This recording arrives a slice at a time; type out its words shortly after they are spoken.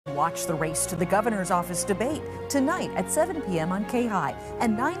Watch the race to the governor's office debate tonight at 7 p.m. on K-High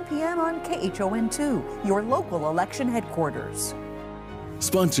and 9 p.m. on KHON2, your local election headquarters.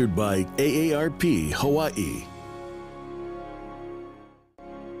 Sponsored by AARP Hawaii.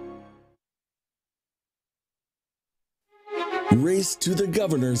 Race to the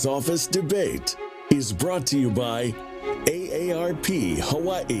governor's office debate is brought to you by AARP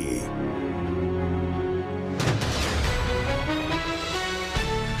Hawaii.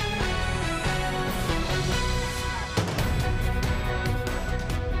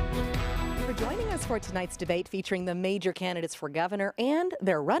 For tonight's debate featuring the major candidates for governor and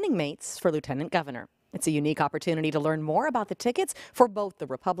their running mates for lieutenant governor. It's a unique opportunity to learn more about the tickets for both the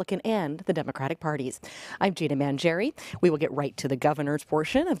Republican and the Democratic parties. I'm Gina Mangieri. We will get right to the governor's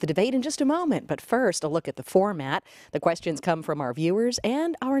portion of the debate in just a moment. But first, a look at the format. The questions come from our viewers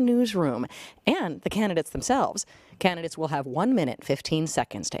and our newsroom and the candidates themselves. Candidates will have 1 minute, 15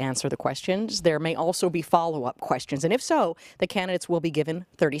 seconds to answer the questions. There may also be follow-up questions, and if so, the candidates will be given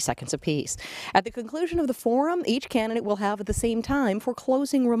 30 seconds apiece. At the conclusion of the forum, each candidate will have the same time for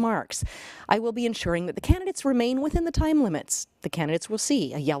closing remarks. I will be ensuring that the candidates remain within the time limits. The candidates will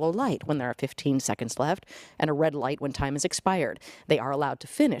see a yellow light when there are 15 seconds left and a red light when time has expired. They are allowed to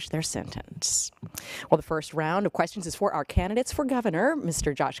finish their sentence. Well, the first round of questions is for our candidates for governor,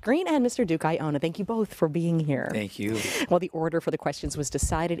 Mr. Josh Green and Mr. Duke Iona. Thank you both for being here. Thank you. Well, the order for the questions was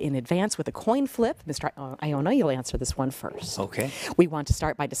decided in advance with a coin flip. Mr. Iona, you'll answer this one first. Okay. We want to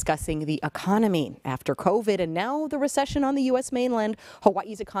start by discussing the economy. After COVID and now the recession on the U.S. mainland,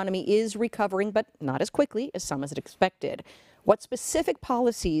 Hawaii's economy is recovering, but not as quickly as some had expected. What specific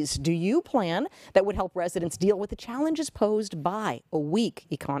policies do you plan that would help residents deal with the challenges posed by a weak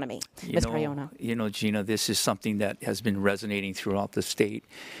economy? Mr. Iona. You know, Gina, this is something that has been resonating throughout the state.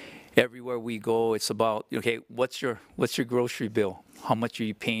 Everywhere we go, it's about, okay, what's your grocery bill? How much are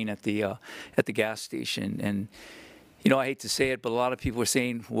you paying at the gas station? And you know, I hate to say it, but a lot of people are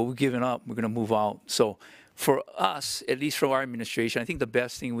saying, well, we're giving up. We're going to move out. So for us, at least from our administration, I think the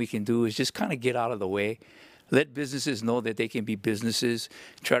best thing we can do is just kind of get out of the way. Let businesses know that they can be businesses.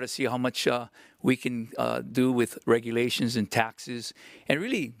 Try to see how much we can do with regulations and taxes, and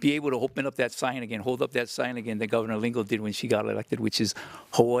really be able to open up that sign again, hold up that sign again that Governor Lingle did when she got elected, which is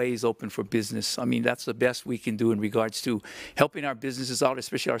Hawaii is open for business. I mean, that's the best we can do in regards to helping our businesses out,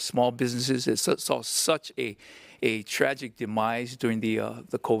 especially our small businesses. It saw such a tragic demise during the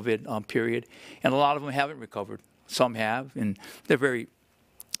COVID period, and a lot of them haven't recovered. Some have, and they're very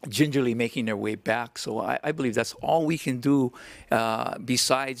gingerly making their way back. So I believe that's all we can do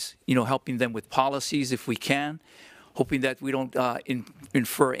besides, you know, helping them with policies if we can, hoping that we don't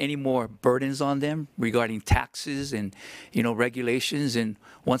infer any more burdens on them regarding taxes and, you know, regulations. And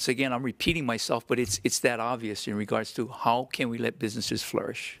once again, I'm repeating myself, but it's that obvious in regards to how can we let businesses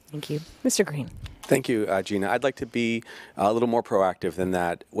flourish. Thank you. Mr. Green. Thank you, Gina. I'd like to be a little more proactive than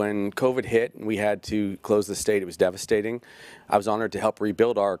that. When COVID hit and we had to close the state, it was devastating. I was honored to help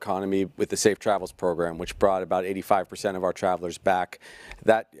rebuild our economy with the Safe Travels program, which brought about 85% of our travelers back.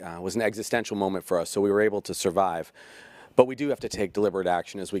 That was an existential moment for us, so we were able to survive. But we do have to take deliberate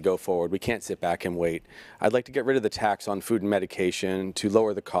action as we go forward. We can't sit back and wait. I'd like to get rid of the tax on food and medication to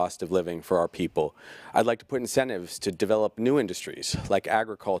lower the cost of living for our people. I'd like to put incentives to develop new industries like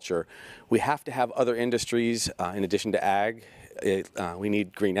agriculture. We have to have other industries in addition to ag. We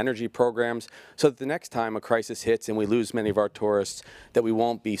need green energy programs so that the next time a crisis hits and we lose many of our tourists, that we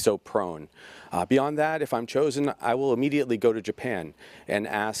won't be so prone. Beyond that, if I'm chosen, I will immediately go to Japan and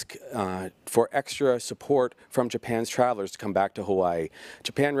ask for extra support from Japan's travelers to come back to Hawaii.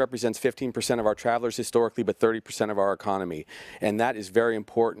 Japan represents 15% of our travelers historically, but 30% of our economy, and that is very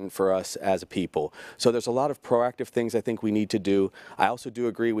important for us as a people. So there's a lot of proactive things I think we need to do. I also do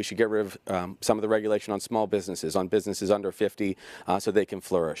agree we should get rid of some of the regulation on small businesses, on businesses under 50, so they can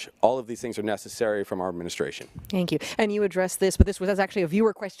flourish. All of these things are necessary from our administration. Thank you. And you addressed this, but this was actually a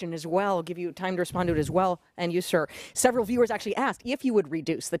viewer question as well. I'll give you time to respond to it as well. And you, sir, several viewers actually asked if you would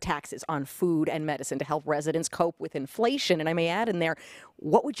reduce the taxes on food and medicine to help residents cope with inflation. And I may add in there,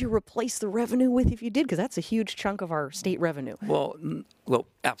 what would you replace the revenue with if you did? Because that's a huge chunk of our state revenue. Well,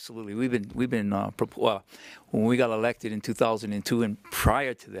 absolutely. We've been when we got elected in 2002 and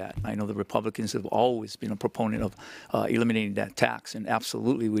prior to that, I know the Republicans have always been a proponent of eliminating that tax, and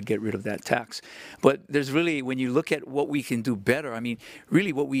absolutely would get rid of that tax. But there's really, when you look at what we can do better, I mean,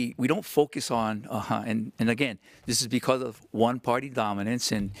 really what we don't focus on, and again, this is because of one-party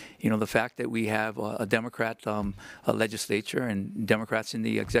dominance and, you know, the fact that we have a Democrat legislature and Democrats Democrats in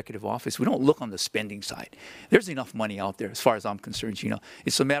the executive office, we don't look on the spending side. There's enough money out there, as far as I'm concerned, Gina.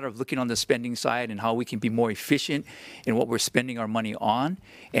 It's a matter of looking on the spending side and how we can be more efficient in what we're spending our money on,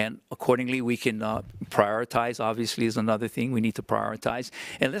 and accordingly we can prioritize. Obviously, is another thing we need to prioritize.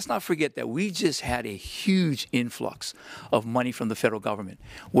 And let's not forget that we just had a huge influx of money from the federal government.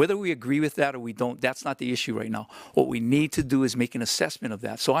 Whether we agree with that or we don't, that's not the issue right now. What we need to do is make an assessment of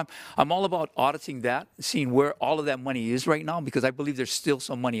that. So I'm all about auditing that, seeing where all of that money is right now, because I believe there's still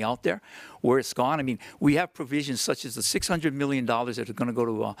some money out there where it's gone. I mean, we have provisions such as the $600 million that are going to go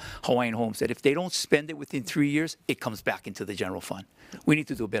to Hawaiian Homes, that if they don't spend it within 3 years, it comes back into the general fund. We need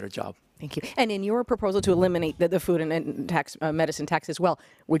to do a better job. Thank you. And in your proposal to eliminate the food and tax, medicine tax as well,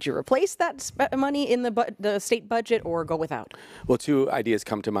 would you replace that money in the state budget or go without? Well, two ideas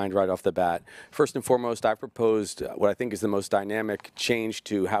come to mind right off the bat. First and foremost, I've proposed what I think is the most dynamic change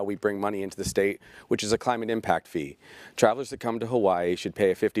to how we bring money into the state, which is a climate impact fee. Travelers that come to Hawaii should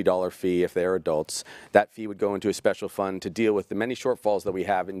pay a $50 fee if they're adults. That fee would go into a special fund to deal with the many shortfalls that we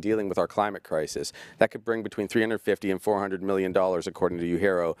have in dealing with our climate crisis. That could bring between $350 and $400 million, according to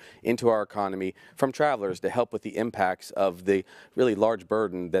UHERO, into our economy from travelers to help with the impacts of the really large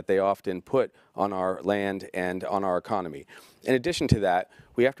burden that they often put on our land and on our economy. In addition to that,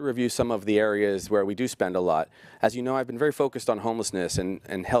 we have to review some of the areas where we do spend a lot. As you know, I've been very focused on homelessness and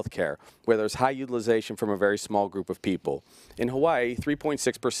healthcare, where there's high utilization from a very small group of people. In Hawaii,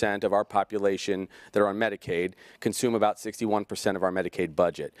 3.6% of our population that are on Medicaid consume about 61% of our Medicaid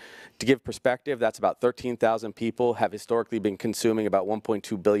budget. To give perspective, that's about 13,000 people have historically been consuming about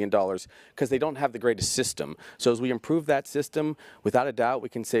 $1.2 billion because they don't have the greatest system. So as we improve that system, without a doubt, we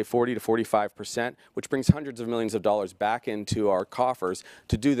can save 40 to 45%, which brings hundreds of millions of dollars back into our coffers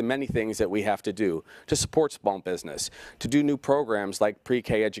to do the many things that we have to do, to support small business, to do new programs like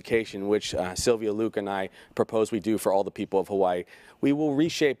pre-K education, which Sylvia Luke and I propose we do for all the people of Hawaii. We will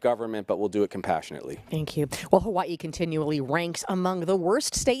reshape government, but we'll do it compassionately. Thank you. Well, Hawaii continually ranks among the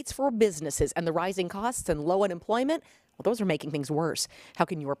worst states for businesses, and the rising costs and low unemployment, well, those are making things worse. How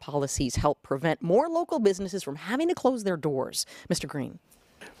can your policies help prevent more local businesses from having to close their doors? Mr. Green.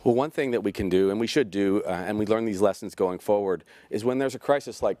 Well, one thing that we can do, and we should do, and we learn these lessons going forward, is when there's a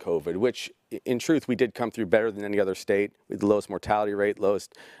crisis like COVID, which in truth we did come through better than any other state, with the lowest mortality rate,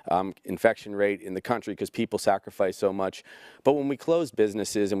 lowest infection rate in the country because people sacrifice so much. But when we closed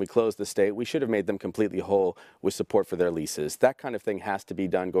businesses and we closed the state, we should have made them completely whole with support for their leases. That kind of thing has to be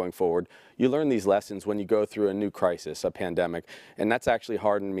done going forward. You learn these lessons when you go through a new crisis, a pandemic, and that's actually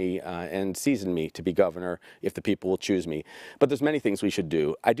hardened me and seasoned me to be governor if the people will choose me. But there's many things we should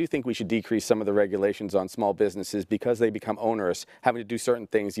do. I do think we should decrease some of the regulations on small businesses because they become onerous, having to do certain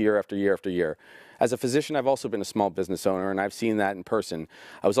things year after year after year. As a physician, I've also been a small business owner, and I've seen that in person.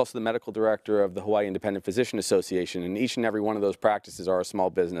 I was also the medical director of the Hawaii Independent Physician Association, and each and every one of those practices are a small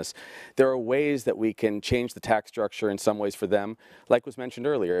business. There are ways that we can change the tax structure in some ways for them. Like was mentioned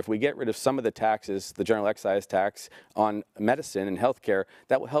earlier, if we get rid of some of the taxes, the general excise tax on medicine and healthcare,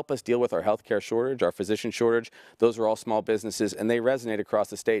 that will help us deal with our healthcare shortage, our physician shortage. Those are all small businesses, and they resonate across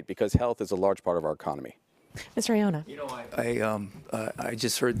the state because health is a large part of our economy. Mr. Iona. You know, I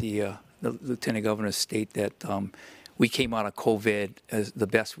just heard the Lieutenant Governor state that we came out of COVID as the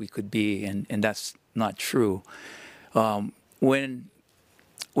best we could be, and that's not true. When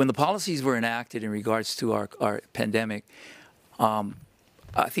the policies were enacted in regards to our pandemic,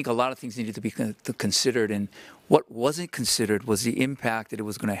 I think a lot of things needed to be considered, and what wasn't considered was the impact that it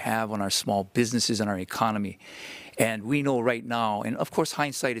was going to have on our small businesses and our economy. And we know right now, and of course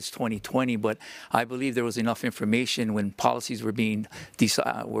hindsight is 20/20, but I believe there was enough information when policies were being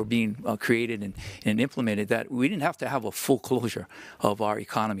created and implemented that we didn't have to have a full closure of our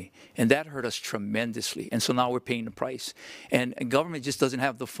economy. And that hurt us tremendously. And so now we're paying the price. And government just doesn't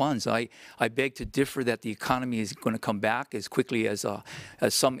have the funds. I beg to differ that the economy is going to come back as quickly as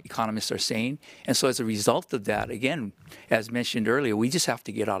some economists are saying. And so as a result of that, again, as mentioned earlier, we just have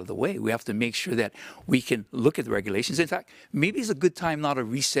to get out of the way. We have to make sure that we can look at the regulations. In fact, maybe it's a good time now to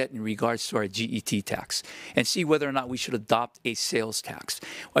reset in regards to our GET tax and see whether or not we should adopt a sales tax.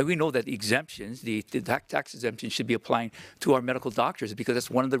 Well, we know that the exemptions, the tax exemptions should be applying to our medical doctors because that's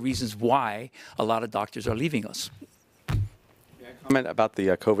one of the reasons why a lot of doctors are leaving us. Comment about the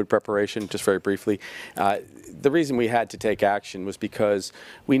COVID preparation, just very briefly. The reason we had to take action was because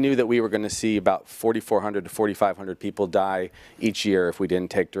we knew that we were going to see about 4,400 to 4,500 people die each year if we didn't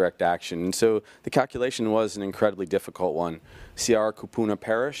take direct action. And so the calculation was an incredibly difficult one. Ciara Kupuna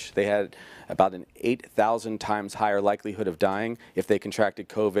Parish, they had about an 8,000 times higher likelihood of dying if they contracted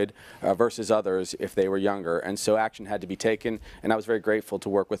COVID versus others if they were younger. And so action had to be taken, and I was very grateful to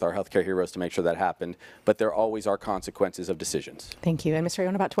work with our healthcare heroes to make sure that happened. But there always are consequences of decisions. Thank you. And Mr.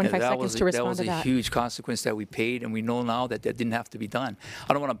 Iona, about 25 seconds to respond to that. That was a huge consequence that we paid, and we know now that that didn't have to be done.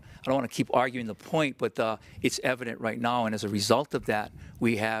 I don't want to keep arguing the point, but it's evident right now, and as a result of that,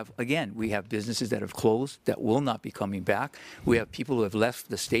 we have businesses that have closed that will not be coming back. We have people who have left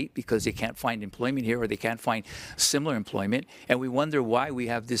the state because they can't find employment here or they can't find similar employment, and we wonder why we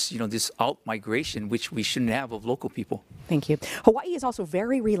have this, this out-migration, which we shouldn't have, of local people. Thank you. Hawaii is also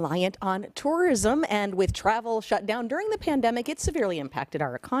very reliant on tourism, and with travel shut down during the pandemic, it severely impacted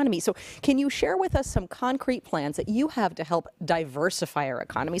our economy. So can you share with us some concrete plans that you have to help diversify our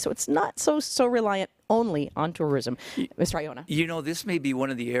economy so it's not so reliant only on tourism? Mr. Iona. This may be one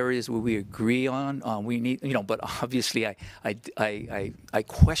of the areas where we agree on. We need, but obviously I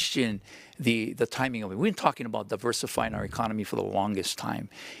question the timing of it. We've been talking about diversifying our economy for the longest time,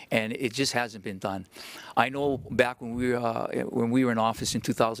 and it just hasn't been done. I know back when we were in office in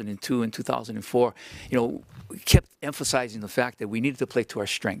 2002 and 2004, we kept emphasizing the fact that we needed to play to our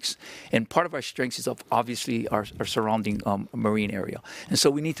strengths, and part of our strengths is obviously our surrounding marine area, and so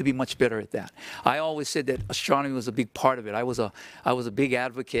we need to be much better at that. I always said that astronomy was a big part of it. I was a big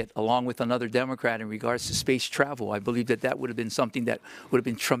advocate, along with another Democrat, in regards to space travel. I believe that would have been something that would have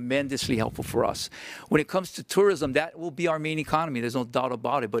been tremendously helpful for us. When it comes to tourism, that will be our main economy. There's no doubt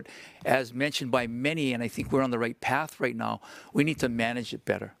about it. But as mentioned by many, and I think we're on the right path right now, we need to manage it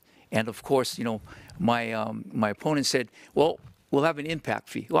better. And of course, my opponent said, well, we'll have an impact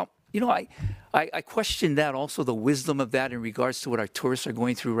fee. Well, I question that, also the wisdom of that in regards to what our tourists are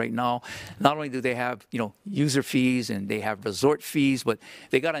going through right now. Not only do they have, user fees and they have resort fees, but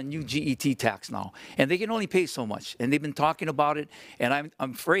they got a new GET tax now, and they can only pay so much. And they've been talking about it, and I'm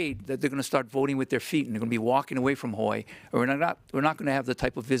afraid that they're going to start voting with their feet, and they're going to be walking away from Hawaii. Or we're not going to have the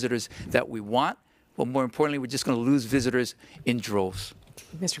type of visitors that we want, but more importantly, we're just going to lose visitors in droves.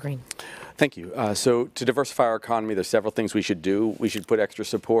 Mr. Green. Thank you. So to diversify our economy, there's several things we should do. We should put extra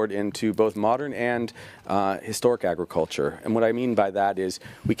support into both modern and historic agriculture. And what I mean by that is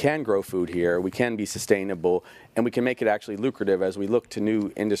we can grow food here, we can be sustainable, and we can make it actually lucrative as we look to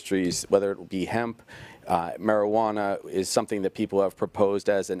new industries, whether it be hemp. Marijuana is something that people have proposed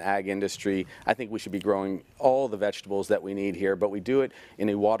as an ag industry. I think we should be growing all the vegetables that we need here, but we do it in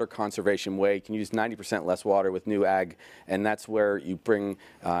a water conservation way. You can use 90% less water with new ag, and that's where you bring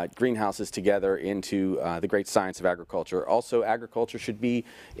greenhouses together into the great science of agriculture. Also, agriculture should be,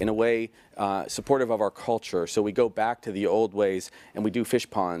 in a way, supportive of our culture. So we go back to the old ways and we do fish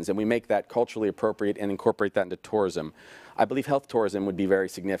ponds and we make that culturally appropriate and incorporate that into tourism. I believe health tourism would be very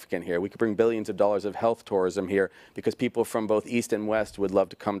significant here. We could bring billions of dollars of health tourism here because people from both East and West would love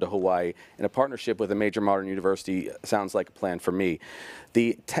to come to Hawaii. And a partnership with a major modern university sounds like a plan for me.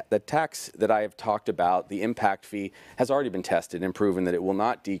 The tax that I have talked about, the impact fee, has already been tested and proven that it will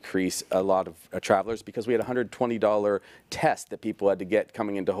not decrease a lot of travelers, because we had a $120 test that people had to get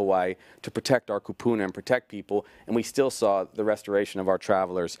coming into Hawaii to protect our kupuna and protect people, and we still saw the restoration of our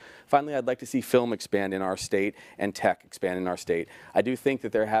travelers. Finally, I'd like to see film expand in our state and tech expand in our state. I do think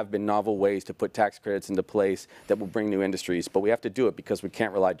that there have been novel ways to put tax credits into place that will bring new industries, but we have to do it because we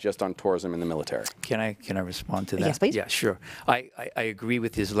can't rely just on tourism and the military. Can I respond to that? Yes, please. Yeah, sure. I agree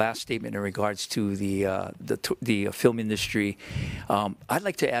with his last statement in regards to the film industry. I'd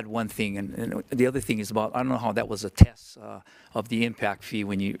like to add one thing, and the other thing is about, I don't know how that was a test of the impact fee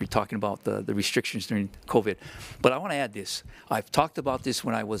when you're talking about the restrictions during COVID, but I want to add this. I've talked about this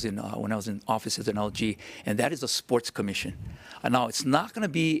when I was in office as an LG, and that is a sports commission. Now, it's not going to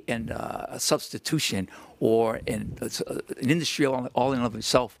be a substitution or an industry all in and of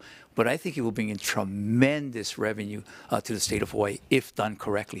itself, but I think it will bring in tremendous revenue to the state of Hawaii if done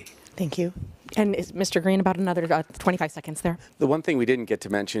correctly. Thank you. And is Mr. Green, about another 25 seconds there? The one thing we didn't get to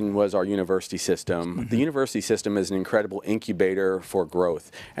mention was our university system. Mm-hmm. The university system is an incredible incubator for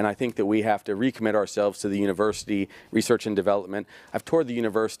growth, and I think that we have to recommit ourselves to the university research and development. I've toured the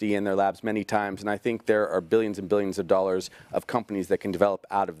university and their labs many times, and I think there are billions and billions of dollars of companies that can develop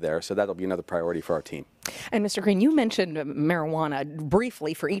out of there, so that'll be another priority for our team. And Mr. Green, you mentioned marijuana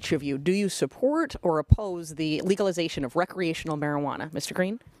briefly for each of you. Do you support or oppose the legalization of recreational marijuana? Mr.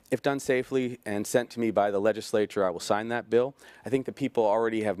 Green? If done safely and sent to me by the legislature, I will sign that bill. I think that people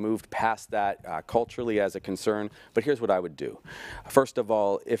already have moved past that culturally as a concern, but here's what I would do. First of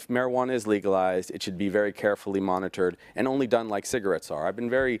all, if marijuana is legalized, it should be very carefully monitored and only done like cigarettes are. I've been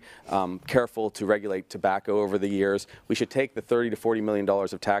very careful to regulate tobacco over the years. We should take the $30 to $40 million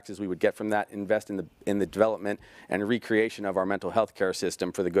of taxes we would get from that, invest in the development and recreation of our mental health care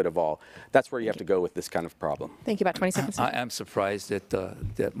system for the good of all. That's where you have to go with this kind of problem. Thank you. About 20 seconds. I am surprised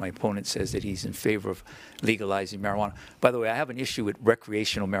that my opponent says that he's in favor of legalizing marijuana. By the way, I have an issue with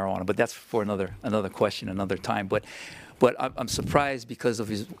recreational marijuana, but that's for another question, another time. But I'm surprised because of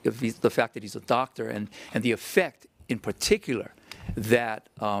the fact that he's a doctor and the effect in particular that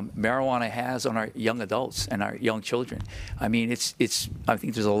marijuana has on our young adults and our young children. I mean, I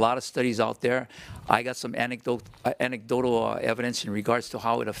think there's a lot of studies out there. I got some anecdotal evidence in regards to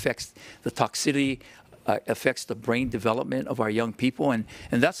how it affects the toxicity, affects the brain development of our young people, and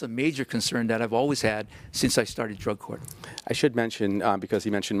that's a major concern that I've always had since I started drug court. I should mention, because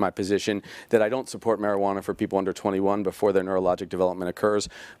he mentioned my position, that I don't support marijuana for people under 21 before their neurologic development occurs,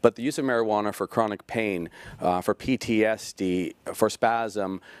 but the use of marijuana for chronic pain, for PTSD, for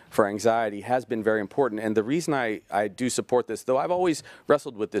spasm, for anxiety has been very important. And the reason I do support this, though I've always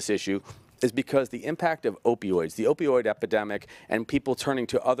wrestled with this issue, is because the impact of opioids, the opioid epidemic, and people turning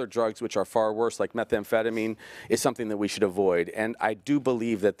to other drugs which are far worse, like methamphetamine, is something that we should avoid. And I do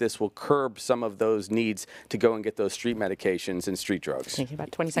believe that this will curb some of those needs to go and get those street medications and street drugs. Thinking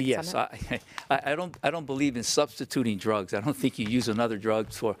about 20 seconds yes, on that. I don't believe in substituting drugs. I don't think you use another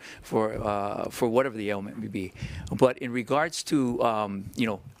drug for whatever the ailment may be. But in regards to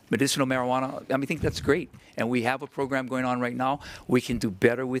medicinal marijuana, I think that's great. And we have a program going on right now. We can do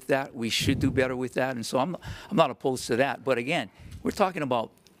better with that. We should do better with that. And so I'm not opposed to that. But again, we're talking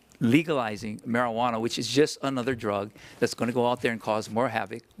about legalizing marijuana, which is just another drug that's going to go out there and cause more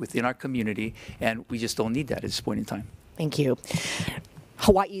havoc within our community. And we just don't need that at this point in time. Thank you.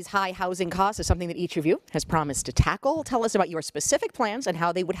 Hawaii's high housing costs is something that each of you has promised to tackle. Tell us about your specific plans and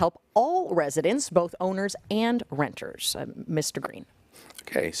how they would help all residents, both owners and renters. Mr. Green.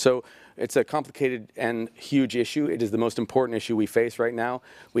 Okay, so it's a complicated and huge issue. It is the most important issue we face right now.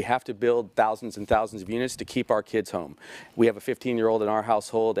 We have to build thousands and thousands of units to keep our kids home. We have a 15-year-old in our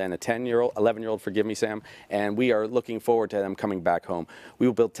household and a 11-year-old, forgive me, Sam, and we are looking forward to them coming back home. We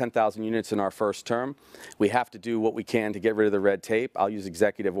will build 10,000 units in our first term. We have to do what we can to get rid of the red tape. I'll use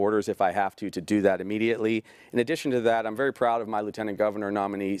executive orders if I have to do that immediately. In addition to that, I'm very proud of my Lieutenant Governor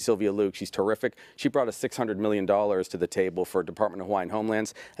nominee, Sylvia Luke. She's terrific. She brought us $600 million to the table for Department of Hawaiian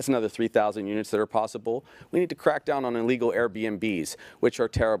Homelands. That's another 3,000 units that are possible. We need to crack down on illegal Airbnbs, which are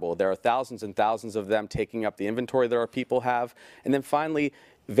terrible. There are thousands and thousands of them taking up the inventory that our people have. And then finally,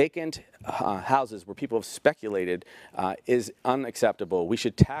 vacant houses where people have speculated is unacceptable. We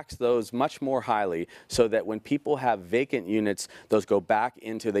should tax those much more highly so that when people have vacant units, those go back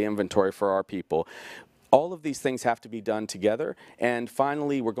into the inventory for our people. All of these things have to be done together. And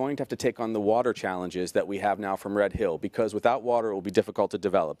finally, we're going to have to take on the water challenges that we have now from Red Hill, because without water, it will be difficult to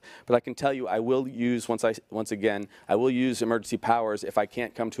develop. But I can tell you, I will use, once again, I will use emergency powers if I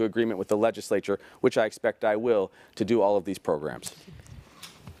can't come to agreement with the legislature, which I expect I will, to do all of these programs.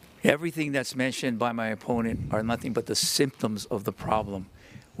 Everything that's mentioned by my opponent are nothing but the symptoms of the problem.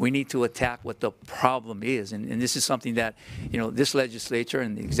 We need to attack what the problem is, and this is something that this legislature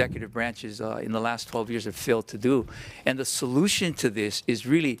and the executive branches in the last 12 years have failed to do. And the solution to this is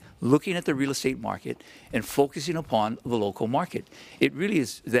really looking at the real estate market and focusing upon the local market. It really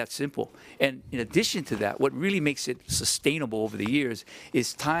is that simple. And in addition to that, what really makes it sustainable over the years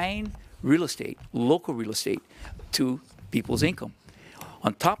is tying real estate, local real estate, to people's income.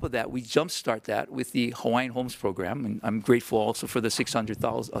 On top of that, we jumpstart that with the Hawaiian Homes program, and I'm grateful also for the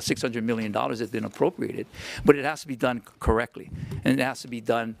 $600 million that's been appropriated, but it has to be done correctly, and it has to be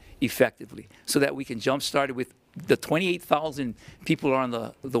done effectively, so that we can jumpstart it with the 28,000 people are on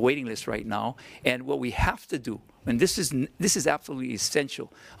the waiting list right now, and what we have to do, and this is absolutely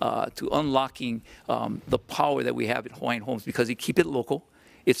essential to unlocking the power that we have at Hawaiian Homes, because we keep it local.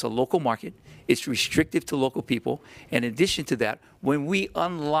 It's a local market. It's restrictive to local people. And in addition to that, when we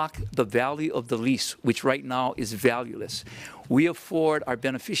unlock the value of the lease, which right now is valueless, we afford our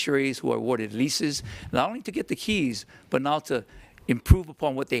beneficiaries who are awarded leases not only to get the keys, but now to improve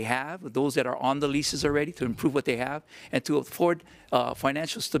upon what they have, those that are on the leases already, to improve what they have, and to afford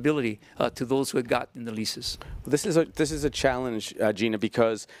financial stability to those who have gotten the leases. This is a challenge, Gina,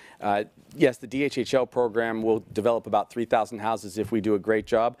 because yes, the DHHL program will develop about 3,000 houses if we do a great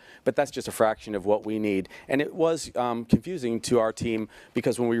job, but that's just a fraction of what we need. And it was confusing to our team,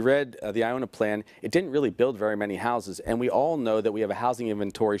 because when we read the Iona plan, it didn't really build very many houses, and we all know that we have a housing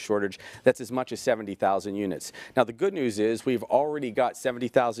inventory shortage that's as much as 70,000 units. Now, the good news is we've already already got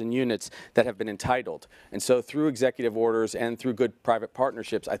 70,000 units that have been entitled. And so through executive orders and through good private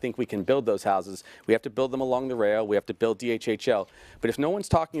partnerships, I think we can build those houses. We have to build them along the rail. We have to build DHHL. But if no one's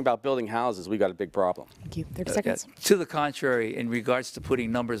talking about building houses, we've got a big problem. Thank you. 30 seconds. To the contrary, in regards to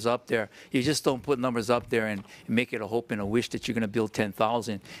putting numbers up there, you just don't put numbers up there and make it a hope and a wish that you're going to build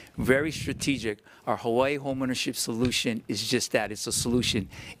 10,000. Very strategic. Our Hawaii homeownership solution is just that. It's a solution.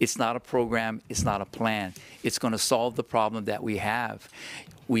 It's not a program. It's not a plan. It's going to solve the problem that we have.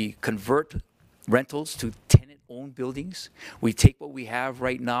 We convert rentals to tenant-owned buildings. We take what we have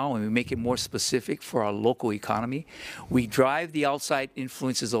right now and we make it more specific for our local economy. We drive the outside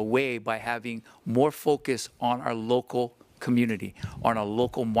influences away by having more focus on our local community, on our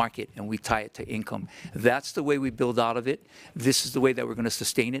local market, and we tie it to income. That's the way we build out of it. This is the way that we're going to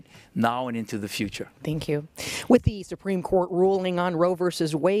sustain it now and into the future. Thank you. With the Supreme Court ruling on Roe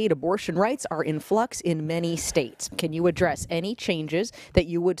versus Wade, abortion rights are in flux in many states. Can you address any changes that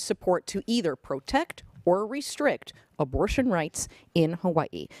you would support to either protect or restrict abortion rights in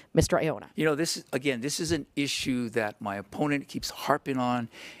Hawaii? Mr. Iona. You know, this is an issue that my opponent keeps harping on,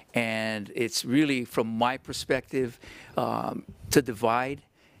 and it's really, from my perspective, to divide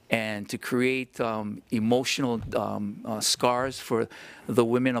and to create emotional scars for the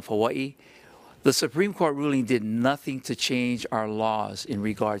women of Hawaii. The Supreme Court ruling did nothing to change our laws in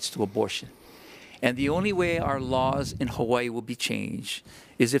regards to abortion. And the only way our laws in Hawaii will be changed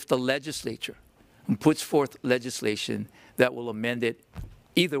is if the legislature puts forth legislation that will amend it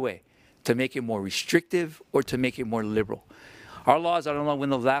either way, to make it more restrictive or to make it more liberal. Our laws, I don't know when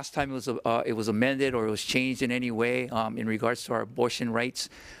the last time it was amended or it was changed in any way in regards to our abortion rights,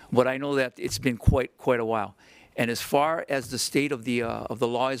 but I know that it's been quite a while. And as far as the state of the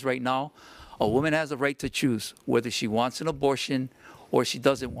law is right now, a woman has a right to choose whether she wants an abortion or she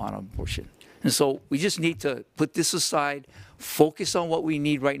doesn't want an abortion. And so we just need to put this aside, focus on what we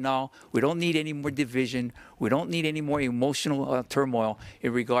need right now. We don't need any more division. We don't need any more emotional turmoil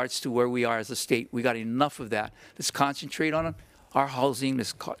in regards to where we are as a state. We got enough of that. Let's concentrate on our housing,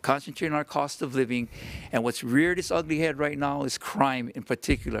 let's concentrate on our cost of living. And what's reared its ugly head right now is crime in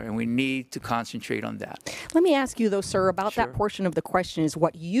particular, and we need to concentrate on that. Let me ask you, though, sir, about Sure. that portion of the question is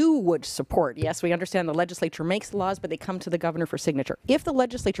what you would support. Yes, we understand the legislature makes the laws, but they come to the governor for signature. If the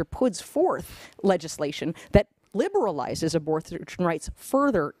legislature puts forth legislation that liberalizes abortion rights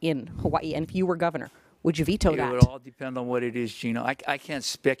further in Hawaii, and if you were governor, would you veto that? It would all depend on what it is, Gina. I can't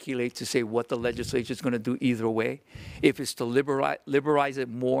speculate to say what the legislature is going to do either way. If it's to liberalize it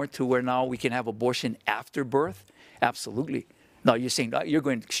more to where now we can have abortion after birth, absolutely. Now, you're saying you're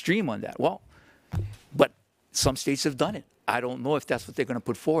going extreme on that. Well, but some states have done it. I don't know if that's what they're going to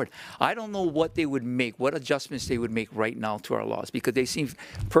put forward. I don't know what they would make, what adjustments they would make right now to our laws, because they seem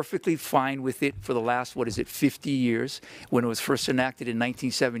perfectly fine with it for the last, 50 years when it was first enacted in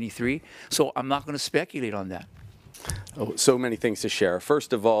 1973. So I'm not going to speculate on that. Oh, so many things to share.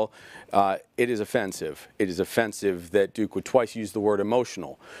 First of all, it is offensive. It is offensive that Duke would twice use the word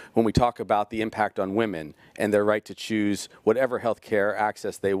emotional when we talk about the impact on women and their right to choose whatever health care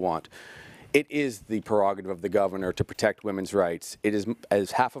access they want. It is the prerogative of the governor to protect women's rights. It is,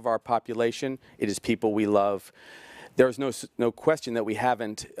 as half of our population, it is people we love. There is no question that we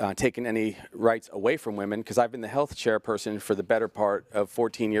haven't taken any rights away from women, because I've been the health chairperson for the better part of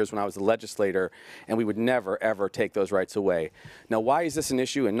 14 years when I was a legislator, and we would never, ever take those rights away. Now, why is this an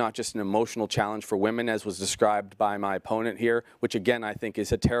issue and not just an emotional challenge for women, as was described by my opponent here, which again I think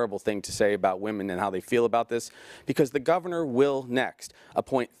is a terrible thing to say about women and how they feel about this? Because the governor will next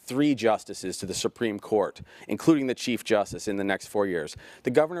appoint 3 justices to the Supreme Court, including the Chief Justice, in the next 4 years.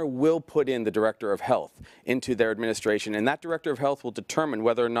 The governor will put in the Director of Health into their administration, and that Director of Health will determine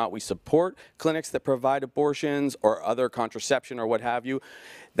whether or not we support clinics that provide abortions or other contraception or what have you.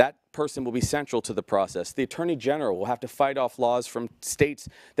 That person will be central to the process. The Attorney General will have to fight off laws from states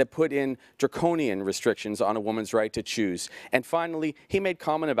that put in draconian restrictions on a woman's right to choose. And finally, he made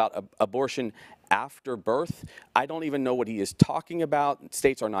comment about abortion after birth. I don't even know what he is talking about.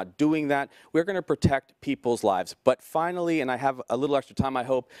 States are not doing that. We're going to protect people's lives. But finally, and I have a little extra time, I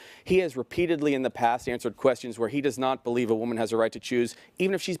hope, he has repeatedly in the past answered questions where he does not believe a woman has a right to choose,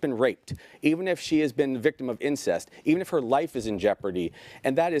 even if she's been raped, even if she has been the victim of incest, even if her life is in jeopardy.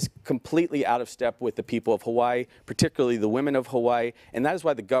 And that is completely out of step with the people of Hawaii, particularly the women of Hawaii. And that is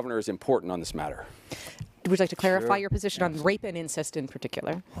why the governor is important on this matter. Would you like to clarify Sure. your position on rape and incest in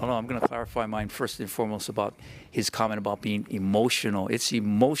particular? Hold on, I'm going to clarify mine first and foremost about his comment about being emotional. It's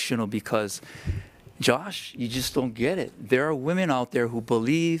emotional because, Josh, you just don't get it. There are women out there who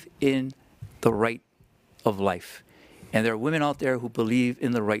believe in the right of life. And there are women out there who believe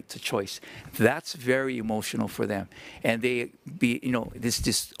in the right to choice. That's very emotional for them. And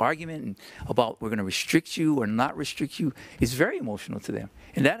this argument about we're going to restrict you or not restrict you is very emotional to them.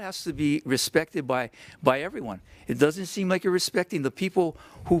 And that has to be respected by everyone. It doesn't seem like you're respecting the people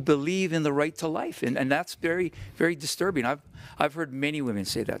who believe in the right to life. And that's very, very disturbing. I've heard many women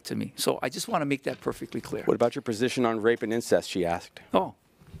say that to me. So I just want to make that perfectly clear. What about your position on rape and incest, she asked? Oh,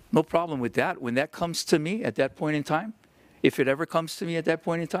 no problem with that. When that comes to me at that point in time, if it ever comes to me at that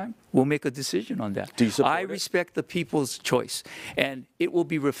point in time, we'll make a decision on that. Do you support I respect the people's choice, and it will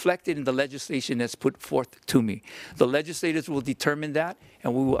be reflected in the legislation that's put forth to me. The legislators will determine that,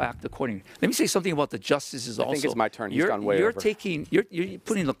 and we will act accordingly. Let me say something about the justices also. I think it's my turn. He's gone way you're over. You're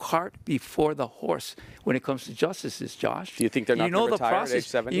putting the cart before the horse when it comes to justices, Josh. Do you think they're not going to retire at age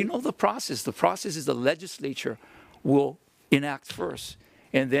 70? You know the process. The process is the legislature will enact first.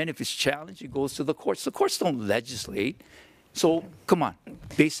 And then if it's challenged, it goes to the courts. The courts don't legislate. So, come on,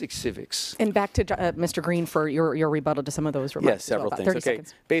 basic civics. And back to Mr. Green for your rebuttal to some of those remarks. Yes, several about things. 30 Okay,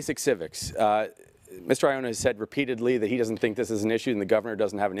 seconds. basic civics. Mr. Iona has said repeatedly that he doesn't think this is an issue and the governor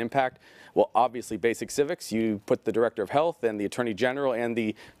doesn't have an impact. Well, obviously, basic civics, you put the director of health and the attorney general and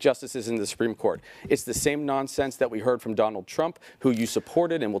the justices in the Supreme Court. It's the same nonsense that we heard from Donald Trump, who you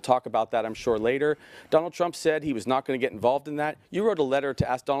supported, and we'll talk about that, I'm sure, later. Donald Trump said he was not going to get involved in that. You wrote a letter to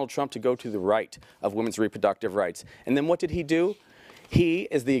ask Donald Trump to go to the right of women's reproductive rights. And then what did he do?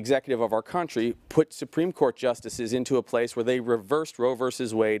 He, as the executive of our country, put Supreme Court justices into a place where they reversed Roe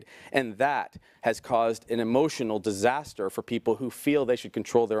versus Wade, and that has caused an emotional disaster for people who feel they should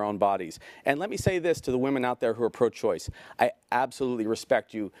control their own bodies. And let me say this to the women out there who are pro-choice. I absolutely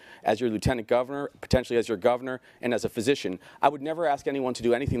respect you as your lieutenant governor, potentially as your governor, and as a physician. I would never ask anyone to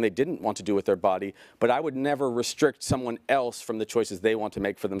do anything they didn't want to do with their body, but I would never restrict someone else from the choices they want to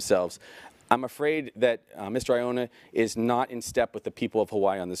make for themselves. I'm afraid that Mr. Iona is not in step with the people of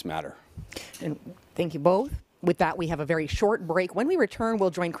Hawaii on this matter. And thank you both. With that, we have a very short break. When we return, we'll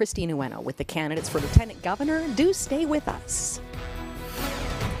join Christine Ueno with the candidates for Lieutenant Governor. Do stay with us.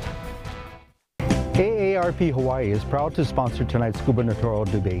 AARP Hawaii is proud to sponsor tonight's gubernatorial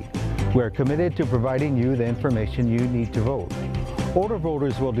debate. We are committed to providing you the information you need to vote. Older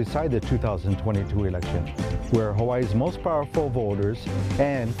voters will decide the 2022 election. We're Hawaii's most powerful voters,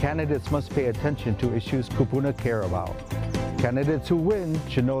 and candidates must pay attention to issues kupuna care about. Candidates who win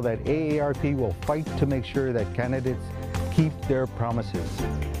should know that AARP will fight to make sure that candidates keep their promises.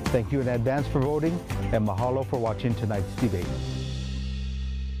 Thank you in advance for voting, and mahalo for watching tonight's debate.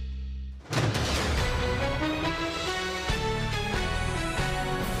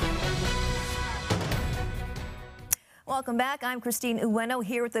 Welcome back. I'm Christine Ueno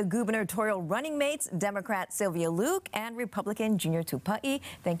here with the gubernatorial running mates, Democrat Sylvia Luke and Republican Junior Tupa'i.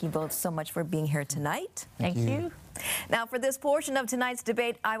 Thank you both so much for being here tonight. Thank you. Now, for this portion of tonight's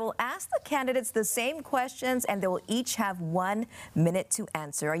debate, I will ask the candidates the same questions, and they will each have 1 minute to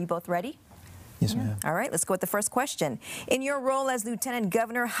answer. Are you both ready? Yes, ma'am. All right, let's go with the first question. In your role as Lieutenant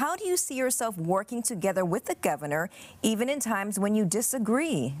Governor, how do you see yourself working together with the governor, even in times when you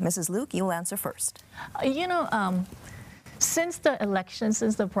disagree? Mrs. Luke, you'll answer first. Since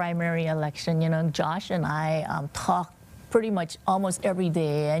the primary election, Josh and I talk pretty much almost every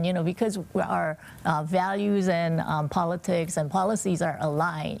day, and because our values and politics and policies are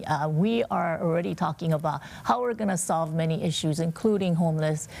aligned, we are already talking about how we're going to solve many issues, including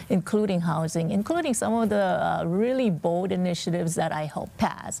homeless, including housing, including some of the really bold initiatives that I helped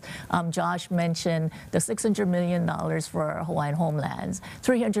pass. Josh mentioned the $600 million for Hawaiian homelands,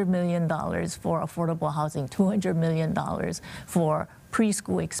 $300 million for affordable housing, $200 million for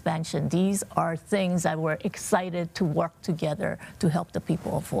preschool expansion. These are things that we're excited to work together to help the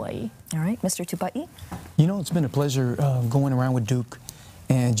people of Hawaii. All right, Mr. Tupa'i. It's been a pleasure going around with Duke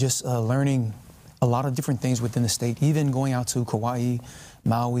and just learning a lot of different things within the state, even going out to Kauai,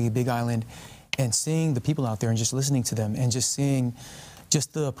 Maui, Big Island, and seeing the people out there and just listening to them and just seeing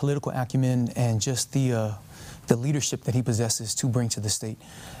just the political acumen and just the leadership that he possesses to bring to the state.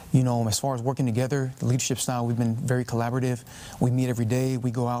 As far as working together, the leadership style, we've been very collaborative. We meet every day. We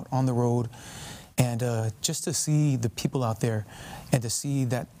go out on the road. And just to see the people out there and to see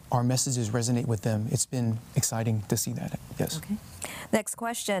that our messages resonate with them, it's been exciting to see that, yes. Okay. Next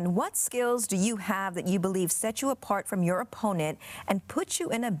question. What skills do you have that you believe set you apart from your opponent and put you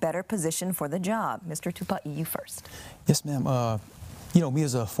in a better position for the job? Mr. Tupa'i, you first. Yes, ma'am. Me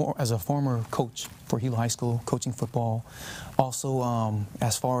as a former coach for Hilo High School, coaching football, also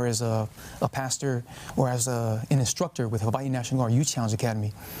as far as a pastor or as an instructor with Hawaii National Guard Youth Challenge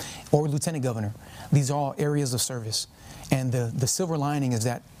Academy, or lieutenant governor, these are all areas of service. And the silver lining is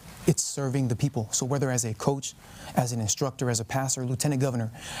that it's serving the people. So whether as a coach, as an instructor, as a pastor, lieutenant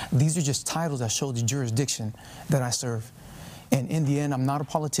governor, these are just titles that show the jurisdiction that I serve. And in the end, I'm not a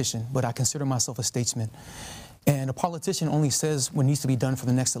politician, but I consider myself a statesman. And a politician only says what needs to be done for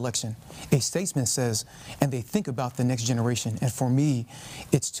the next election. A statesman says, and they think about the next generation. And for me,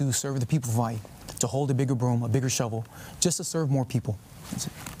 it's to serve the people of Hawaii, to hold a bigger broom, a bigger shovel, just to serve more people. That's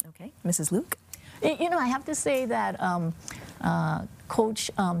it. Okay, Mrs. Luke? You know, I have to say that Coach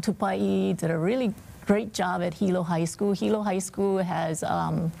Tupai did a really great job at Hilo High School. Hilo High School has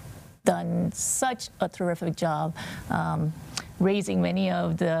done such a terrific job raising many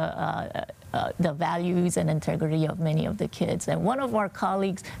of the values and integrity of many of the kids. And one of our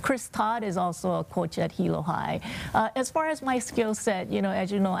colleagues, Chris Todd, is also a coach at Hilo High. As far as my skill set, you know,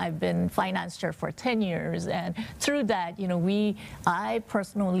 as you know, I've been finance chair for 10 years. And through that, you know, I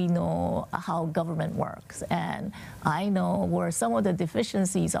personally know how government works. And I know where some of the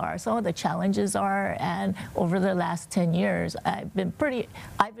deficiencies are, some of the challenges are. And over the last 10 years, I've been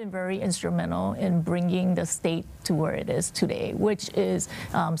very instrumental in bringing the state to where it is today, which is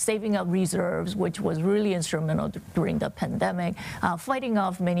saving up reserves, which was really instrumental during the pandemic, fighting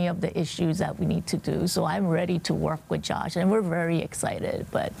off many of the issues that we need to do. So I'm ready to work with Josh, and we're very excited.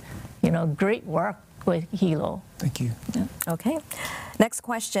 But, you know, great work with Hilo. Thank you. Yeah. Okay. Next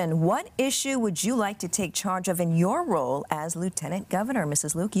question. What issue would you like to take charge of in your role as Lieutenant Governor?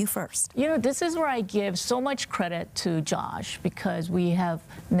 Mrs. Luke, you first. You know, this is where I give so much credit to Josh, because we have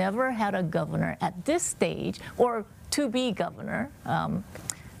never had a governor at this stage, or to be governor,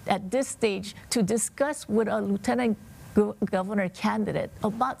 at this stage, to discuss with a lieutenant governor candidate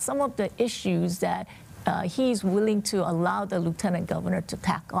about some of the issues that he's willing to allow the lieutenant governor to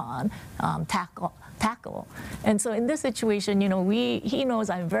tackle. And so in this situation, you know, he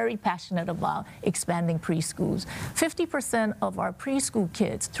knows I'm very passionate about expanding preschools. 50% of our preschool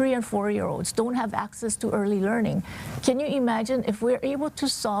kids, 3- and 4-year-olds, don't have access to early learning. Can you imagine if we're able to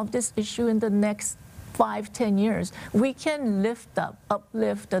solve this issue in the next 5-10 years, we can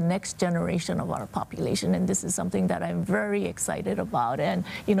uplift the next generation of our population, and this is something that I'm very excited about. And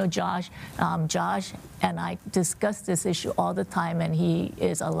you know, Josh and I discuss this issue all the time, and he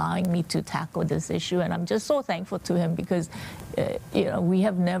is allowing me to tackle this issue, and I'm just so thankful to him, because you know, we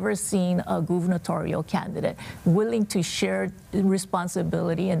have never seen a gubernatorial candidate willing to share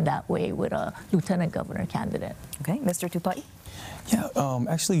responsibility in that way with a lieutenant governor candidate. Okay, Mr. Tupai? Yeah,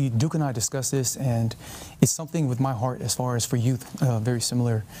 actually, Duke and I discussed this, and it's something with my heart as far as for youth, very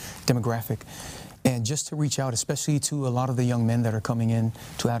similar demographic. And just to reach out, especially to a lot of the young men that are coming in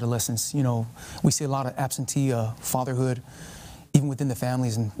to adolescence. You know, we see a lot of absentee fatherhood, even within the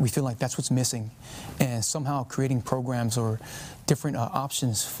families, and we feel like that's what's missing. And somehow creating programs or different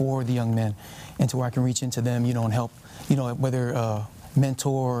options for the young men, and to where I can reach into them, you know, and help, you know, whether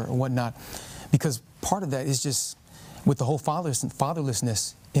mentor or whatnot. Because part of that is just with the whole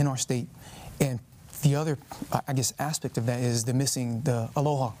fatherlessness in our state. And the other, I guess, aspect of that is the missing the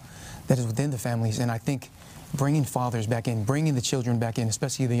aloha that is within the families. And I think bringing fathers back in, bringing the children back in,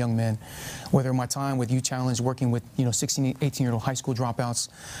 especially the young men, whether my time with Youth Challenge, working with, you know, 16, 18-year-old high school dropouts,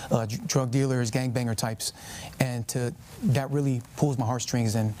 drug dealers, gangbanger types, and that really pulls my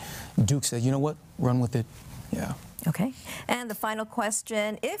heartstrings. And Duke said, you know what, run with it. Yeah. Okay. And the final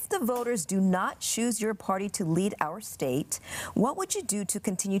question, if the voters do not choose your party to lead our state, what would you do to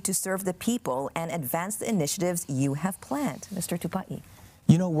continue to serve the people and advance the initiatives you have planned? Mr. Tupai.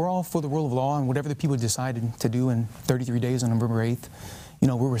 You know, we're all for the rule of law, and whatever the people decided to do in 33 days on November 8th, you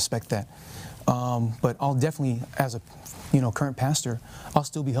know, we'll respect that. But I'll definitely, as a, you know, current pastor, I'll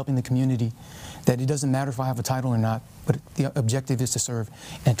still be helping the community. That it doesn't matter if I have a title or not, but the objective is to serve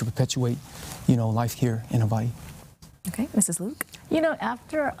and to perpetuate, you know, life here in Hawaii. Okay, Mrs. Luke? You know,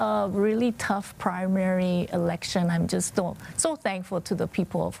 after a really tough primary election, I'm just so thankful to the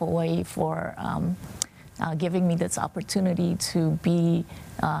people of Hawaii for giving me this opportunity to be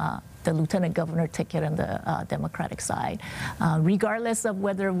the lieutenant governor ticket on the Democratic side. Regardless of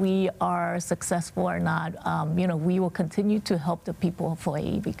whether we are successful or not, you know, we will continue to help the people of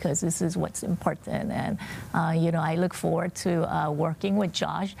Hawaii, because this is what's important. And, you know, I look forward to working with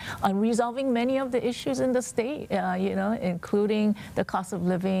Josh on resolving many of the issues in the state, you know, including the cost of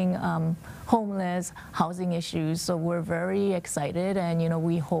living, homeless, housing issues. So we're very excited, and, you know,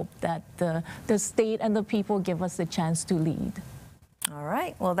 we hope that the state and the people give us the chance to lead. All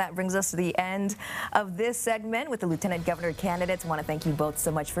right. Well, that brings us to the end of this segment with the Lieutenant Governor candidates. I want to thank you both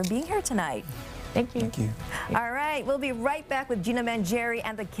so much for being here tonight. Thank you. Thank you. All right. We'll be right back with Gina Mangieri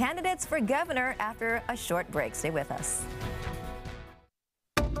and the candidates for governor after a short break. Stay with us.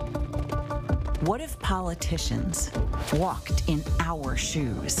 What if politicians walked in our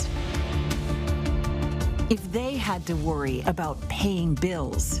shoes? If they had to worry about paying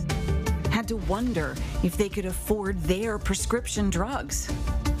bills, had to wonder if they could afford their prescription drugs,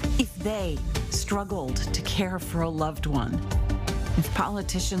 if they struggled to care for a loved one, if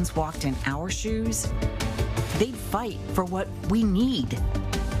politicians walked in our shoes, they'd fight for what we need.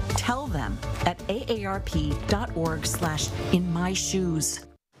 Tell them at aarp.org/inmyshoes.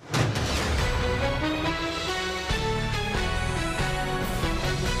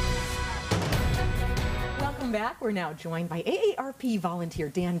 Welcome back. We're now joined by AARP volunteer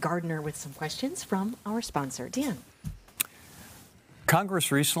Dan Gardner with some questions from our sponsor. Dan. Congress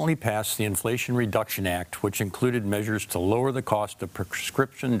recently passed the Inflation Reduction Act, which included measures to lower the cost of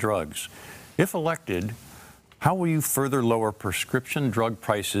prescription drugs. If elected, how will you further lower prescription drug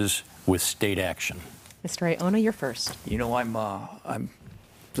prices with state action? Mr. Iona, you're first. You know,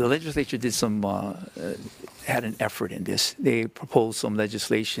 the legislature did had an effort in this. They proposed some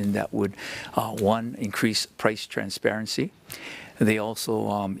legislation that would, one, increase price transparency. They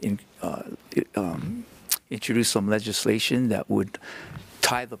also introduced some legislation that would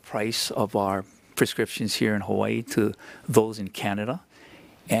tie the price of our prescriptions here in Hawaii to those in Canada.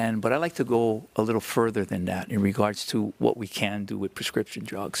 But I'd like to go a little further than that in regards to what we can do with prescription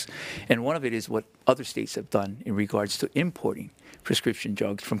drugs. And one of it is what other states have done in regards to importing prescription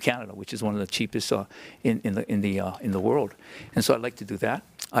drugs from Canada, which is one of the cheapest in the world. And so I'd like to do that.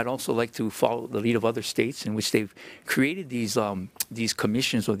 I'd also like to follow the lead of other states in which they've created these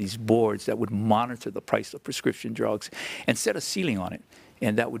commissions or these boards that would monitor the price of prescription drugs and set a ceiling on it.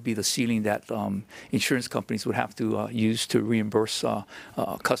 And that would be the ceiling that insurance companies would have to use to reimburse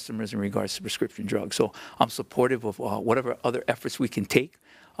customers in regards to prescription drugs. So I'm supportive of whatever other efforts we can take.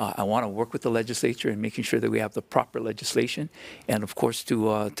 I want to work with the legislature in making sure that we have the proper legislation, and of course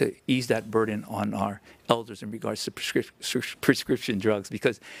to ease that burden on our elders in regards to prescription drugs,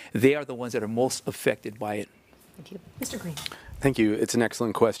 because they are the ones that are most affected by it. Thank you. Mr. Green. Thank you. It's an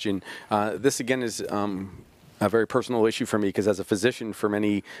excellent question. This again is a very personal issue for me, because as a physician for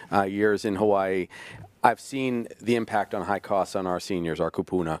many years in Hawaii, I've seen the impact on high costs on our seniors, our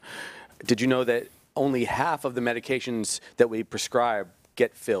kupuna. Did you know that only half of the medications that we prescribe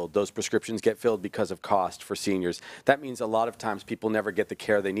get filled? Those prescriptions get filled because of cost for seniors. That means a lot of times people never get the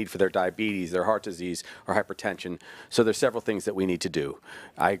care they need for their diabetes, their heart disease, or hypertension. So there's several things that we need to do.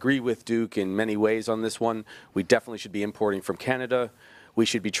 I agree with Duke in many ways on this one. We definitely should be importing from Canada. We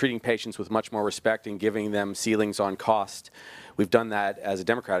should be treating patients with much more respect and giving them ceilings on cost. We've done that as a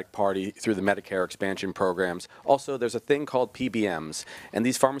Democratic Party through the Medicare expansion programs. Also, there's a thing called PBMs, and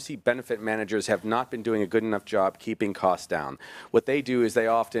these pharmacy benefit managers have not been doing a good enough job keeping costs down. What they do is they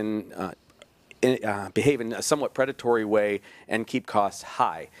often behave in a somewhat predatory way and keep costs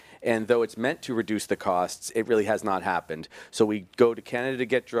high. And though it's meant to reduce the costs, it really has not happened. So we go to Canada to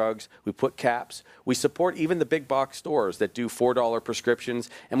get drugs, we put caps, we support even the big box stores that do $4 prescriptions,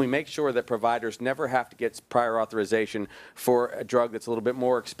 and we make sure that providers never have to get prior authorization for a drug that's a little bit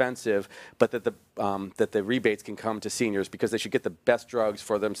more expensive, but that the rebates can come to seniors, because they should get the best drugs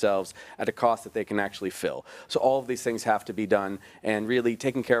for themselves at a cost that they can actually fill. So all of these things have to be done, and really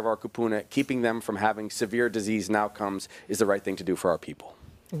taking care of our kupuna, keeping them from having severe disease and outcomes, is the right thing to do for our people.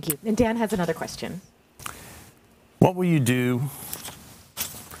 Thank you. And Dan has another question. What will you do,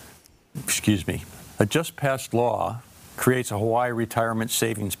 a just passed law creates a Hawaii retirement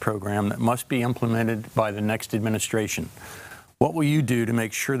savings program that must be implemented by the next administration. What will you do to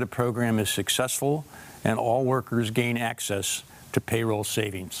make sure the program is successful and all workers gain access to payroll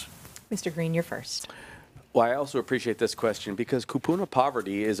savings? Mr. Green, you're first. Well, I also appreciate this question, because kupuna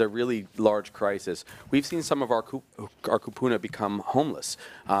poverty is a really large crisis. We've seen some of our kupuna become homeless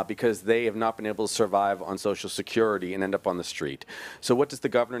because they have not been able to survive on Social Security and end up on the street. So what does the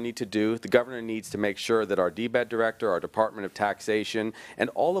governor need to do? The governor needs to make sure that our DBED director, our Department of Taxation, and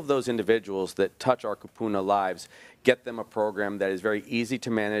all of those individuals that touch our kupuna lives get them a program that is very easy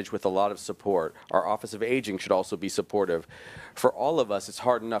to manage with a lot of support. Our Office of Aging should also be supportive. For all of us, it's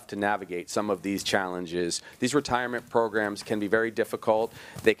hard enough to navigate some of these challenges. These retirement programs can be very difficult.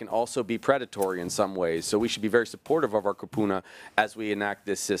 They can also be predatory in some ways. So we should be very supportive of our kupuna as we enact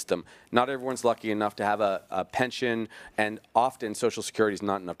this system. Not everyone's lucky enough to have a pension, and often Social Security is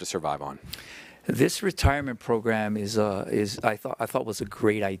not enough to survive on. This retirement program I thought was a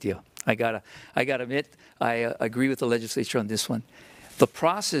great idea. I gotta admit, I agree with the legislature on this one. The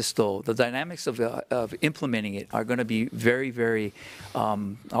process, though, the dynamics of implementing it are going to be very, very,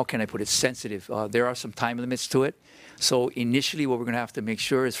 how can I put it, sensitive. There are some time limits to it. So initially, what we're going to have to make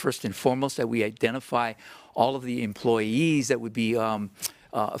sure is, first and foremost, that we identify all of the employees that would be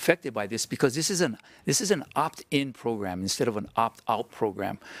affected by this because this is an opt-in program instead of an opt-out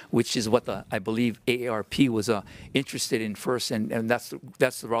program, which is what I believe AARP was interested in first, and that's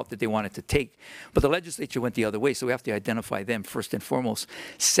the route that they wanted to take. But the legislature went the other way, so we have to identify them first and foremost.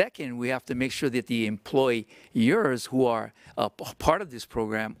 Second, we have to make sure that the employers who are part of this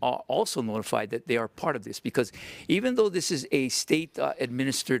program are also notified that they are part of this, because even though this is a state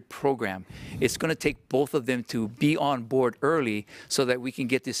administered program, it's going to take both of them to be on board early so that we can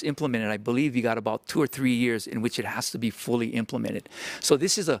get this implemented. I believe you got about 2 or 3 years in which it has to be fully implemented. So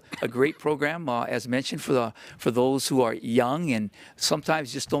this is a great program, as mentioned, for those who are young and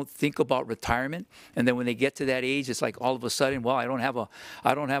sometimes just don't think about retirement. And then when they get to that age, it's like all of a sudden, well, I don't have a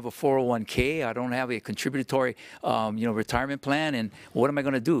 401k, I don't have a contributory retirement plan, and what am I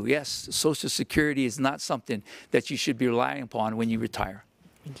going to do? Yes, Social Security is not something that you should be relying upon when you retire.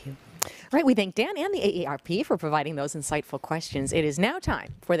 Thank you. All right, we thank Dan and the AARP for providing those insightful questions. It is now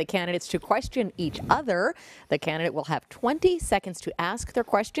time for the candidates to question each other. The candidate will have 20 seconds to ask their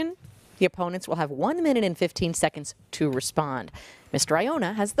question. The opponents will have 1 minute and 15 seconds to respond. Mr.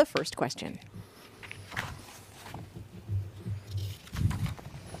 Iona has the first question.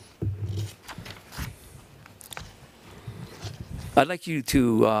 I'd like you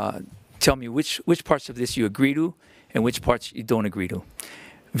to tell me which parts of this you agree to and which parts you don't agree to.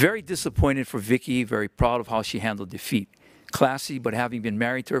 Very disappointed for Vicky, very proud of how she handled defeat. Classy, but having been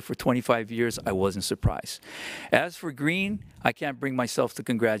married to her for 25 years, I wasn't surprised. As for Green, I can't bring myself to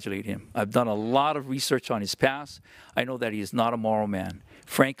congratulate him. I've done a lot of research on his past. I know that he is not a moral man.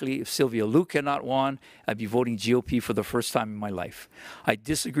 Frankly, if Sylvia Luke had not won, I'd be voting GOP for the first time in my life. I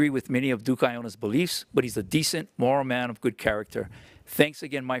disagree with many of Duke Iona's beliefs, but he's a decent, moral man of good character. Thanks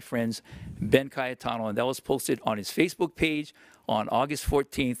again, my friends, Ben Cayetano, and that was posted on his Facebook page on August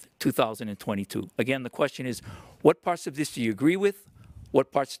 14th, 2022. Again, the question is, what parts of this do you agree with?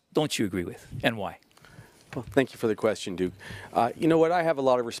 What parts don't you agree with, and why? Well, thank you for the question, Duke. You know what? I have a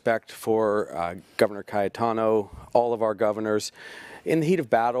lot of respect for Governor Cayetano, all of our governors. In the heat of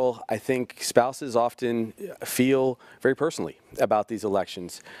battle, I think spouses often feel very personally about these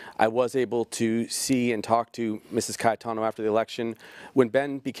elections. I was able to see and talk to Mrs. Cayetano after the election. When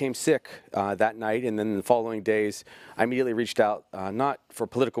Ben became sick that night and then the following days, I immediately reached out, not for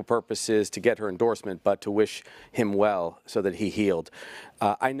political purposes to get her endorsement, but to wish him well so that he healed.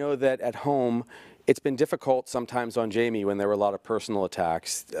 I know that at home, it's been difficult sometimes on Jamie when there were a lot of personal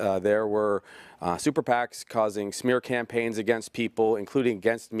attacks. There were super PACs causing smear campaigns against people, including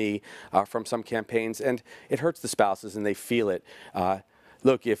against me from some campaigns, and it hurts the spouses and they feel it.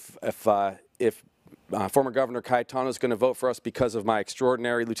 Look, if former Governor Cayetano is going to vote for us because of my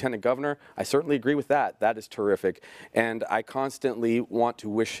extraordinary Lieutenant Governor, I certainly agree with that. That is terrific. And I constantly want to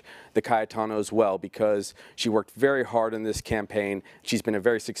wish the Cayetanos well because she worked very hard in this campaign. She's been a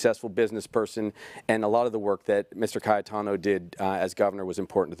very successful business person, and a lot of the work that Mr. Cayetano did as governor was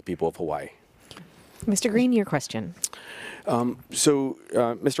important to the people of Hawaii. Mr. Green, your question.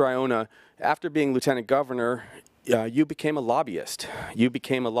 Mr. Iona, after being Lieutenant Governor, you became a lobbyist. You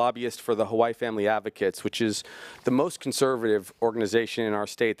became a lobbyist for the Hawaii Family Advocates, which is the most conservative organization in our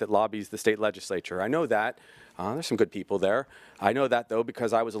state that lobbies the state legislature. I know that. There's some good people there. I know that, though,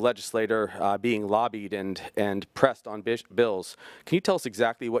 because I was a legislator being lobbied and pressed on bills. Can you tell us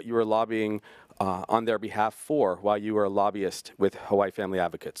exactly what you were lobbying on their behalf for while you were a lobbyist with Hawaii Family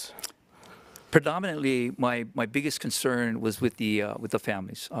Advocates? Predominantly, my biggest concern was with the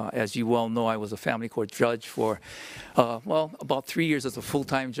families. As you well know, I was a family court judge for, about 3 years as a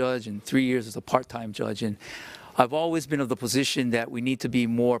full-time judge and 3 years as a part-time judge. And I've always been of the position that we need to be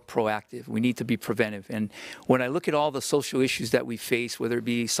more proactive. We need to be preventive. And when I look at all the social issues that we face, whether it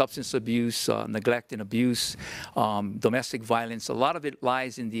be substance abuse, neglect and abuse, domestic violence, a lot of it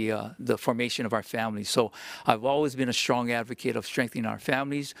lies in the formation of our families. So I've always been a strong advocate of strengthening our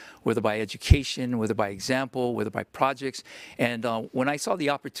families, whether by education, whether by example, whether by projects. And when I saw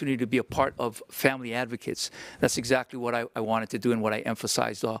the opportunity to be a part of Family Advocates, that's exactly what I wanted to do and what I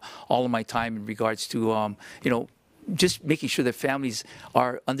emphasized all of my time in regards to, just making sure that families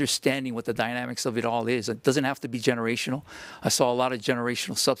are understanding what the dynamics of it all is. It doesn't have to be generational. I saw a lot of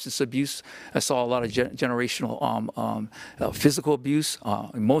generational substance abuse. I saw a lot of generational physical abuse,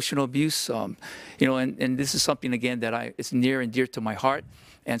 emotional abuse. And this is something, again, that it's near and dear to my heart,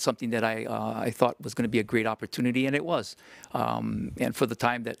 and something that I thought was going to be a great opportunity, and it was. And for the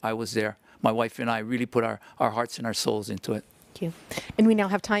time that I was there, my wife and I really put our hearts and our souls into it. Thank you. And we now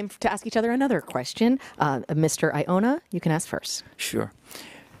have time to ask each other another question. Mr. Iona, you can ask first. Sure.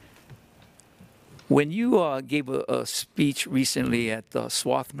 When you gave a speech recently at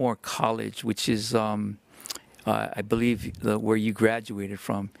Swarthmore College, which is I believe where you graduated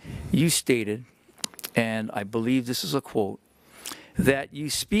from, you stated, and I believe this is a quote, that you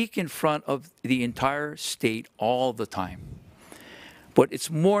speak in front of the entire state all the time. But it's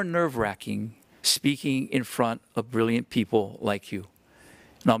more nerve-wracking speaking in front of brilliant people like you.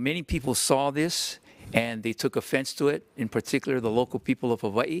 Now, many people saw this and they took offense to it, in particular the local people of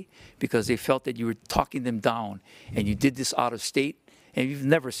Hawaii, because they felt that you were talking them down and you did this out of state, and you've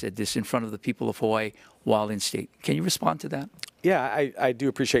never said this in front of the people of Hawaii while in state. Can you respond to that? Yeah, I do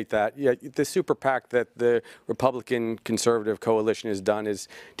appreciate that. Yeah, the super PAC that the Republican conservative coalition has done is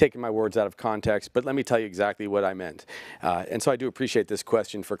taking my words out of context, but let me tell you exactly what I meant. And so I do appreciate this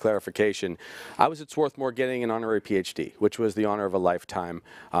question for clarification. I was at Swarthmore getting an honorary PhD, which was the honor of a lifetime.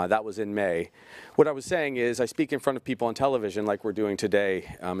 That was in May. What I was saying is I speak in front of people on television like we're doing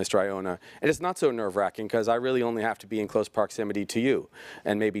today, Mr. Iona, and it's not so nerve-wracking because I really only have to be in close proximity to you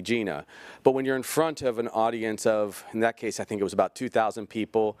and maybe Gina. But when you're in front of an audience of, in that case, I think it was about 2,000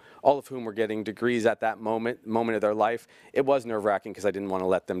 people, all of whom were getting degrees at that moment of their life, it was nerve-wracking because I didn't want to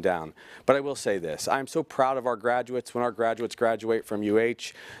let them down. But I will say this, I'm so proud of our graduates. When our graduates graduate from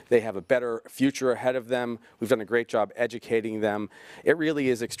UH, they have a better future ahead of them. We've done a great job educating them. It really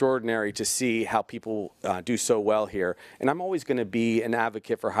is extraordinary to see how people do so well here. And I'm always going to be an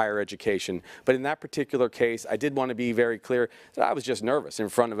advocate for higher education. But in that particular case, I did want to be very clear that I was just nervous in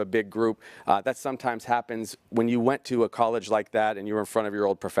front of a big group. That sometimes happens when you went to a college like that and you were in front of your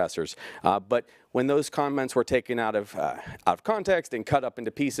old professors. But when those comments were taken out of context and cut up into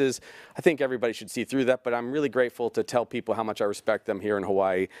pieces, I think everybody should see through that. But I'm really grateful to tell people how much I respect them here in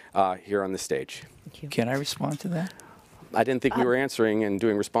Hawaii, here on the stage. Thank you. Can I respond to that? I didn't think we were answering and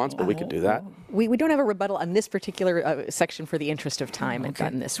doing response, but we could do that. We don't have a rebuttal on this particular section for the interest of time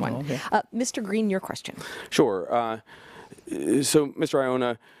on this one. Okay. Mr. Green, your question. Sure. So, Mr.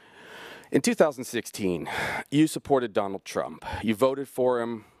 Iona, in 2016, you supported Donald Trump. You voted for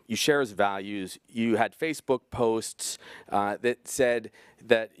him. You share his values. You had Facebook posts that said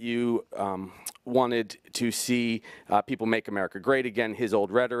that you wanted to see people make America great again, his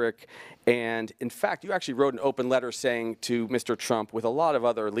old rhetoric. And in fact, you actually wrote an open letter saying to Mr. Trump, with a lot of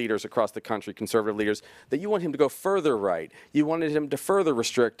other leaders across the country, conservative leaders, that you want him to go further right. You wanted him to further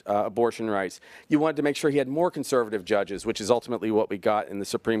restrict abortion rights. You wanted to make sure he had more conservative judges, which is ultimately what we got in the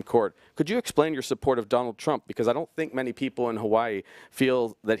Supreme Court. Could you explain your support of Donald Trump? Because I don't think many people in Hawaii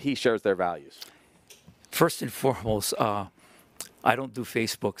feel that he shares their values. First and foremost, I don't do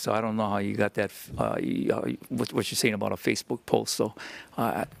Facebook, so I don't know how you got that, what you're saying about a Facebook post. So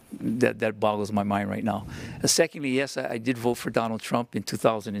that boggles my mind right now. Secondly, yes, I did vote for Donald Trump in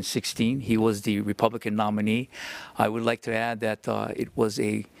 2016. He was the Republican nominee. I would like to add that it was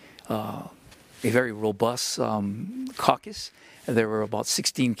a very robust caucus. There were about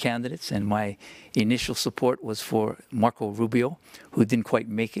 16 candidates, and my initial support was for Marco Rubio, who didn't quite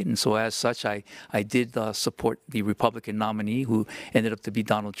make it. And so as such, I did support the Republican nominee, who ended up to be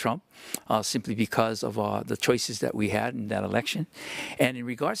Donald Trump, simply because of the choices that we had in that election. And in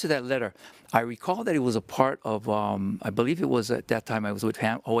regards to that letter, I recall that it was a part of, I believe it was at that time I was with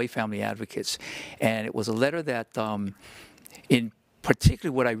Hawaii Family Advocates, and it was a letter that in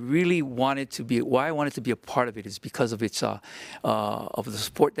particularly what I really wanted to be, why I wanted to be a part of it is because of its, of the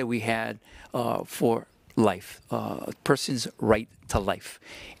support that we had for life, a person's right to life.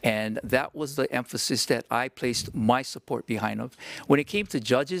 And that was the emphasis that I placed my support behind of. When it came to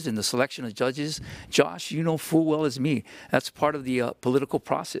judges and the selection of judges, Josh, you know full well as me, that's part of the political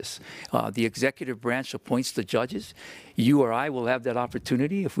process. The executive branch appoints the judges. You or I will have that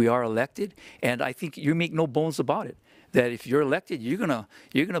opportunity if we are elected, and I think you make no bones about it, that if you're elected, you're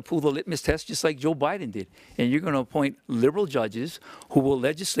gonna pull the litmus test just like Joe Biden did, and you're gonna appoint liberal judges who will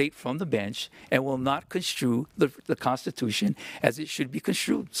legislate from the bench and will not construe the Constitution as it should be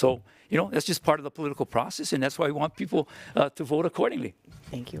construed. So, you know, that's just part of the political process, and that's why we want people to vote accordingly.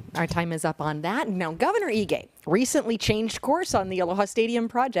 Thank you. Our time is up on that. Now, Governor Ige recently changed course on the Aloha Stadium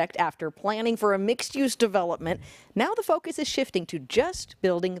project after planning for a mixed-use development. Now the focus is shifting to just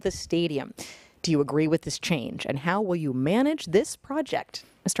building the stadium. Do you agree with this change, and how will you manage this project?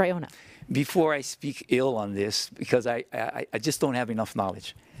 Mr. Iona. Before I speak ill on this, because I just don't have enough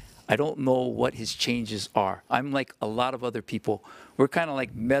knowledge. I don't know what his changes are. I'm like a lot of other people. We're kind of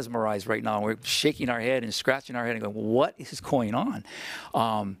like mesmerized right now. We're shaking our head and scratching our head and going, what is going on?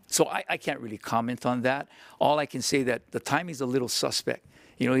 So I can't really comment on that. All I can say that the timing's a little suspect.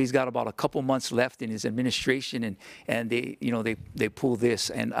 he's got about a couple months left in his administration, and they pull this,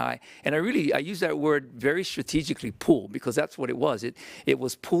 and I use that word very strategically, pull, because that's what it was. It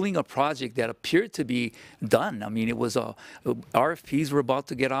was pulling a project that appeared to be done. I mean, it was RFPs were about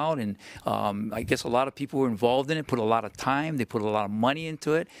to get out, and I guess a lot of people were involved in it, put a lot of time, they put a lot of money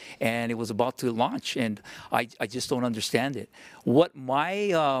into it, and it was about to launch, and I just don't understand it. What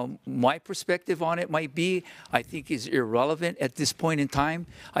my perspective on it might be, I think, is irrelevant at this point in time.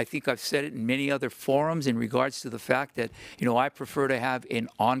 I think I've said it in many other forums in regards to the fact that, I prefer to have an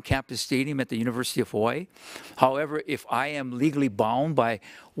on-campus stadium at the University of Hawaii. However, if I am legally bound by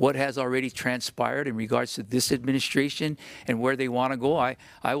what has already transpired in regards to this administration and where they want to go, I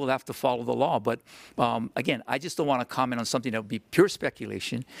will have to follow the law. But again, I just don't want to comment on something that would be pure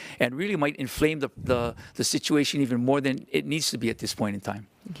speculation and really might inflame the situation even more than it needs to be at this point in time.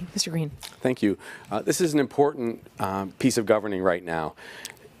 Thank you. Mr. Green. Thank you. This is an important piece of governing right now.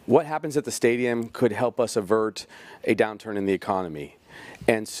 What happens at the stadium could help us avert a downturn in the economy.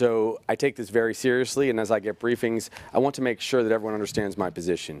 And so I take this very seriously, and as I get briefings, I want to make sure that everyone understands my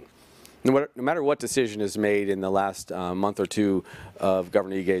position. No matter what decision is made in the last month or two of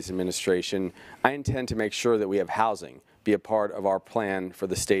Governor Ige's administration, I intend to make sure that we have housing be a part of our plan for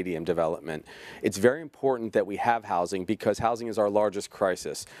the stadium development. It's very important that we have housing because housing is our largest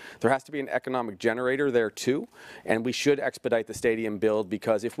crisis. There has to be an economic generator there too, and we should expedite the stadium build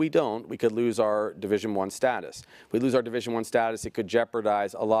because if we don't, we could lose our Division I status. If we lose our Division I status, it could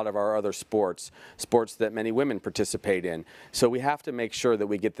jeopardize a lot of our other sports that many women participate in. So we have to make sure that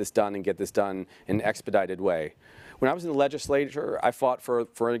we get this done and get this done in an expedited way. When I was in the legislature, I fought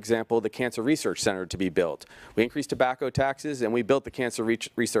for example, the Cancer Research Center to be built. We increased tobacco taxes and we built the Cancer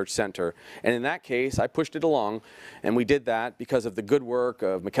Research Center. And in that case, I pushed it along, and we did that because of the good work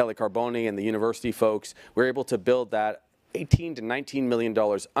of Michele Carboni and the university folks. We were able to build that $18 to $19 million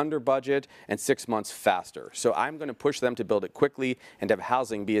under budget and 6 months faster. So I'm going to push them to build it quickly and have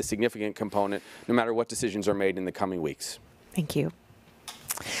housing be a significant component no matter what decisions are made in the coming weeks. Thank you.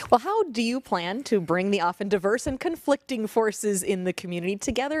 Well, how do you plan to bring the often diverse and conflicting forces in the community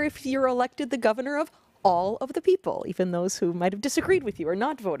together if you're elected the governor of all of the people, even those who might have disagreed with you or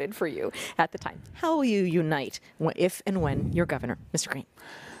not voted for you at the time? How will you unite if and when you're governor? Mr. Green.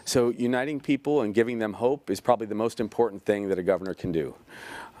 So uniting people and giving them hope is probably the most important thing that a governor can do.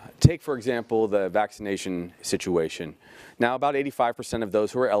 Take, for example, the vaccination situation. Now, about 85% of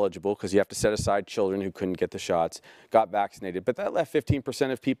those who are eligible, because you have to set aside children who couldn't get the shots, got vaccinated. But that left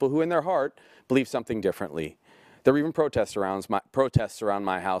 15% of people who, in their heart, believe something differently. There were even protests around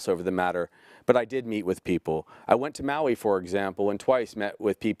my house over the matter, but I did meet with people. I went to Maui, for example, and twice met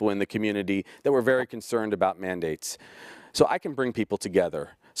with people in the community that were very concerned about mandates. So I can bring people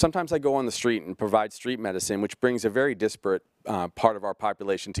together. Sometimes I go on the street and provide street medicine, which brings a very disparate part of our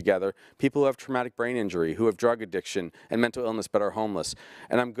population together. People who have traumatic brain injury, who have drug addiction and mental illness but are homeless,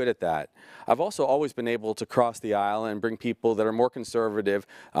 and I'm good at that. I've also always been able to cross the aisle and bring people that are more conservative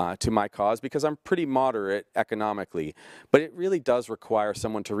to my cause because I'm pretty moderate economically. But it really does require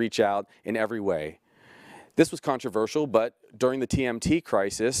someone to reach out in every way. This was controversial, but during the TMT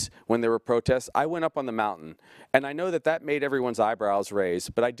crisis, when there were protests, I went up on the mountain. And I know that made everyone's eyebrows raise,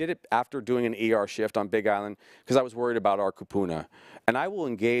 but I did it after doing an ER shift on Big Island because I was worried about our kupuna. And I will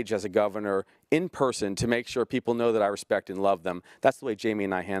engage as a governor in person to make sure people know that I respect and love them. That's the way Jamie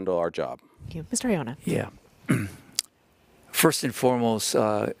and I handle our job. Thank you. Mr. Iona. Yeah. First and foremost,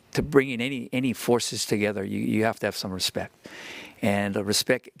 to bring in any forces together, you have to have some respect. And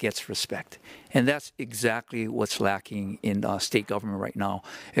respect gets respect. And that's exactly what's lacking in state government right now,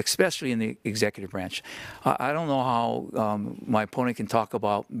 especially in the executive branch. I don't know how my opponent can talk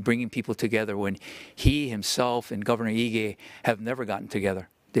about bringing people together when he himself and Governor Ige have never gotten together.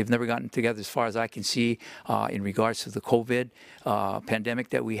 They've never gotten together as far as I can see in regards to the COVID pandemic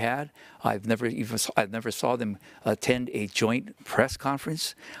that we had. I've never saw them attend a joint press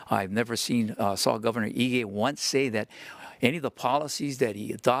conference. I've never saw Governor Ige once say that any of the policies that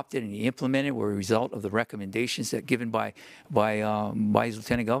he adopted and he implemented were a result of the recommendations that given by his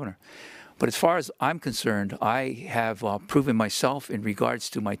lieutenant governor. But as far as I'm concerned, I have proven myself in regards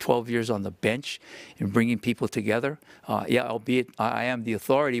to my 12 years on the bench in bringing people together. Yeah, albeit I am the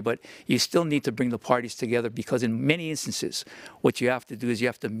authority, but you still need to bring the parties together because in many instances, what you have to do is you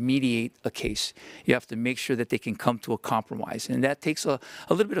have to mediate a case. You have to make sure that they can come to a compromise. And that takes a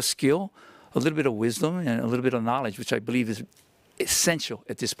little bit of skill, a little bit of wisdom, and a little bit of knowledge, which I believe is essential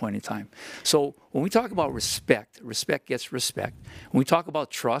at this point in time. So when we talk about respect, respect gets respect. When we talk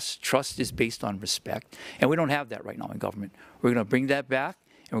about trust, trust is based on respect. And we don't have that right now in government. We're going to bring that back,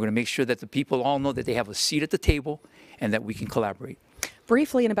 and we're going to make sure that the people all know that they have a seat at the table and that we can collaborate.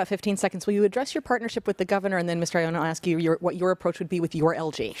 Briefly, in about 15 seconds, will you address your partnership with the governor, and then, Mr. Iona, I'll ask you what your approach would be with your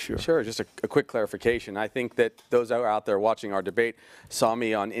LG. Sure. Just a quick clarification. I think that those out there watching our debate saw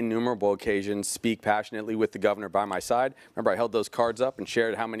me on innumerable occasions speak passionately with the governor by my side. Remember, I held those cards up and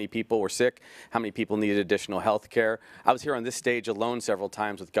shared how many people were sick, how many people needed additional health care. I was here on this stage alone several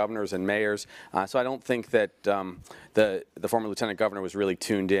times with governors and mayors, so I don't think that the former lieutenant governor was really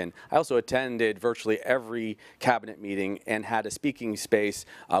tuned in. I also attended virtually every cabinet meeting and had a speaking space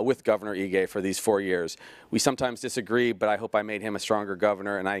with Governor Ige for these 4 years. We sometimes disagree, but I hope I made him a stronger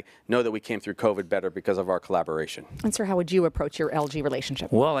governor, and I know that we came through COVID better because of our collaboration. And sir, how would you approach your LG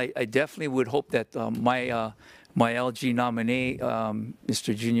relationship? Well, I definitely would hope that my LG nominee,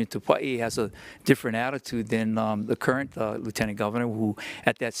 Mr. Junior Tupai, has a different attitude than the current lieutenant governor, who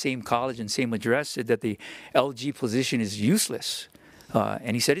at that same college and same address said that the LG position is useless.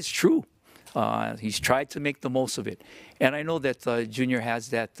 And he said it's true. He's tried to make the most of it. And I know that Junior has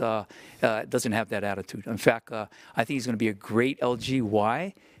that, doesn't have that attitude. In fact, I think he's going to be a great LG.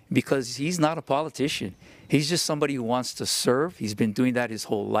 Why? Because he's not a politician. He's just somebody who wants to serve. He's been doing that his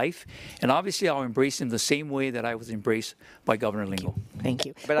whole life. And obviously, I'll embrace him the same way that I was embraced by Governor Lingo. Thank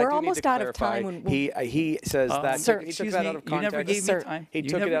you. But we're almost out of time. He says that sir, he took that out of context. You never gave me time. He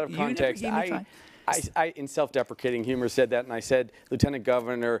took it out of context. I, in self-deprecating humor, said that, and I said, Lieutenant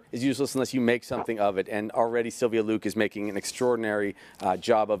Governor is useless unless you make something of it. And already Sylvia Luke is making an extraordinary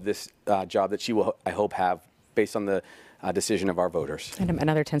job of this job that she will, I hope, have based on the decision of our voters. And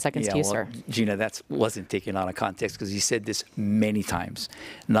another 10 seconds to you, sir. Gina, that wasn't taken out of context, because he said this many times,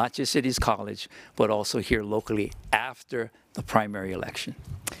 not just at his college, but also here locally after the primary election.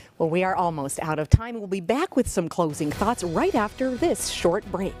 Well, we are almost out of time. We'll be back with some closing thoughts right after this short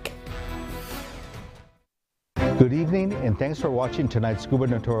break. Good evening, and thanks for watching tonight's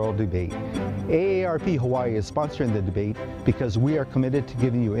Gubernatorial Debate. AARP Hawaii is sponsoring the debate because we are committed to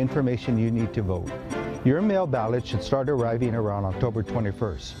giving you information you need to vote. Your mail ballot should start arriving around October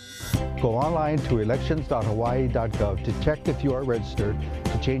 21st. Go online to elections.hawaii.gov to check if you are registered,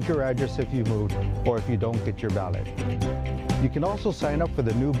 to change your address if you moved, or if you don't get your ballot. You can also sign up for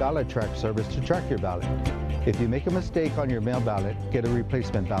the new ballot track service to track your ballot. If you make a mistake on your mail ballot, get a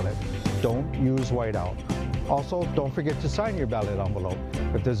replacement ballot. Don't use whiteout. Also, don't forget to sign your ballot envelope.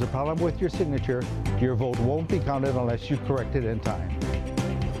 If there's a problem with your signature, your vote won't be counted unless you correct it in time.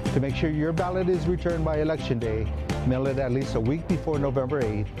 To make sure your ballot is returned by Election Day, mail it at least a week before November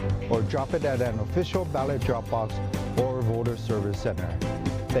 8th, or drop it at an official ballot drop box or voter service center.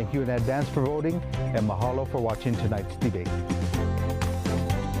 Thank you in advance for voting, and mahalo for watching tonight's debate.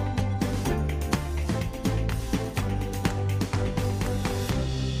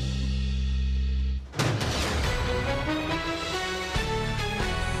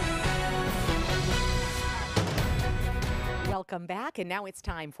 Welcome back, and now it's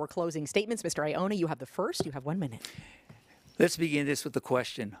time for closing statements. Mr. Iona, you have the first. You have 1 minute. Let's begin this with the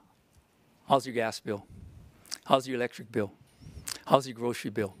question. How's your gas bill? How's your electric bill? How's your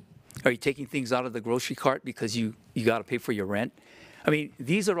grocery bill? Are you taking things out of the grocery cart because you got to pay for your rent? I mean,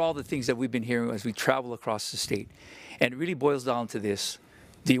 these are all the things that we've been hearing as we travel across the state. And it really boils down to this.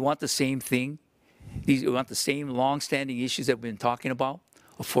 Do you want the same thing? Do you want the same long-standing issues that we've been talking about?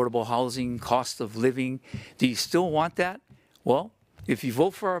 Affordable housing, cost of living. Do you still want that? Well, if you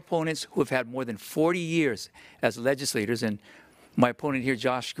vote for our opponents who have had more than 40 years as legislators, and my opponent here,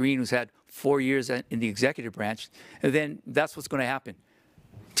 Josh Green, who's had 4 years in the executive branch, then that's what's going to happen.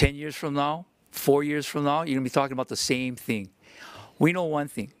 10 years from now, 4 years from now, you're going to be talking about the same thing. We know one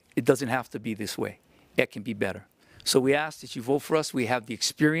thing. It doesn't have to be this way. It can be better. So we ask that you vote for us. We have the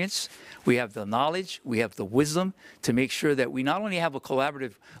experience, we have the knowledge, we have the wisdom to make sure that we not only have a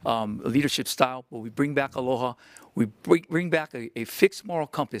collaborative leadership style, but we bring back aloha, we bring back a fixed moral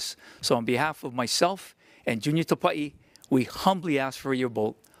compass. So on behalf of myself and Junior Tupai, we humbly ask for your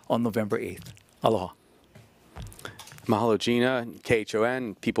vote on November 8th. Aloha. Mahalo, Gina,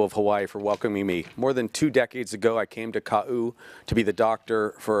 KHON, people of Hawaii, for welcoming me. More than 2 decades ago, I came to Ka'u to be the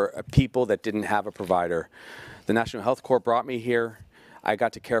doctor for a people that didn't have a provider. The National Health Corps brought me here. I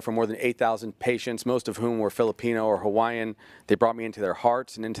got to care for more than 8,000 patients, most of whom were Filipino or Hawaiian. They brought me into their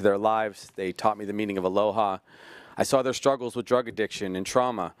hearts and into their lives. They taught me the meaning of aloha. I saw their struggles with drug addiction and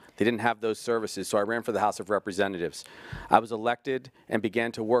trauma. They didn't have those services, so I ran for the House of Representatives. I was elected and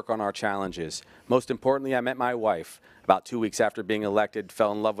began to work on our challenges. Most importantly, I met my wife. About 2 weeks after being elected,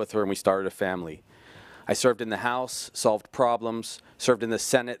 fell in love with her, and we started a family. I served in the House, solved problems, served in the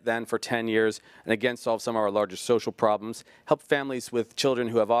Senate then for 10 years, and again solved some of our largest social problems, helped families with children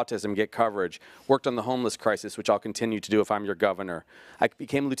who have autism get coverage, worked on the homeless crisis, which I'll continue to do if I'm your governor. I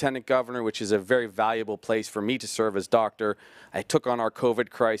became lieutenant governor, which is a very valuable place for me to serve as doctor. I took on our COVID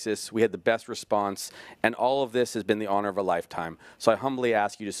crisis. We had the best response, and all of this has been the honor of a lifetime. So I humbly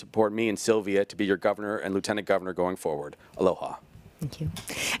ask you to support me and Sylvia to be your governor and lieutenant governor going forward. Aloha. Thank you.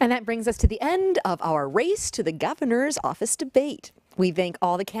 And that brings us to the end of our Race to the Governor's Office debate. We thank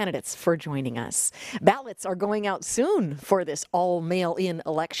all the candidates for joining us. Ballots are going out soon for this all-mail-in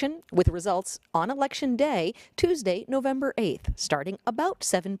election, with results on Election Day, Tuesday, November 8th, starting about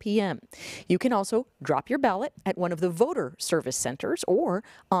 7 p.m. You can also drop your ballot at one of the voter service centers or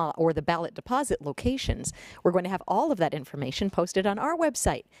the ballot deposit locations. We're going to have all of that information posted on our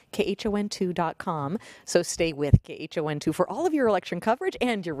website, khon2.com. So stay with KHON2 for all of your election coverage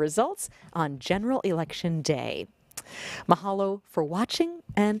and your results on General Election Day. Mahalo for watching,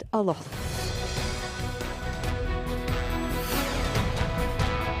 and aloha.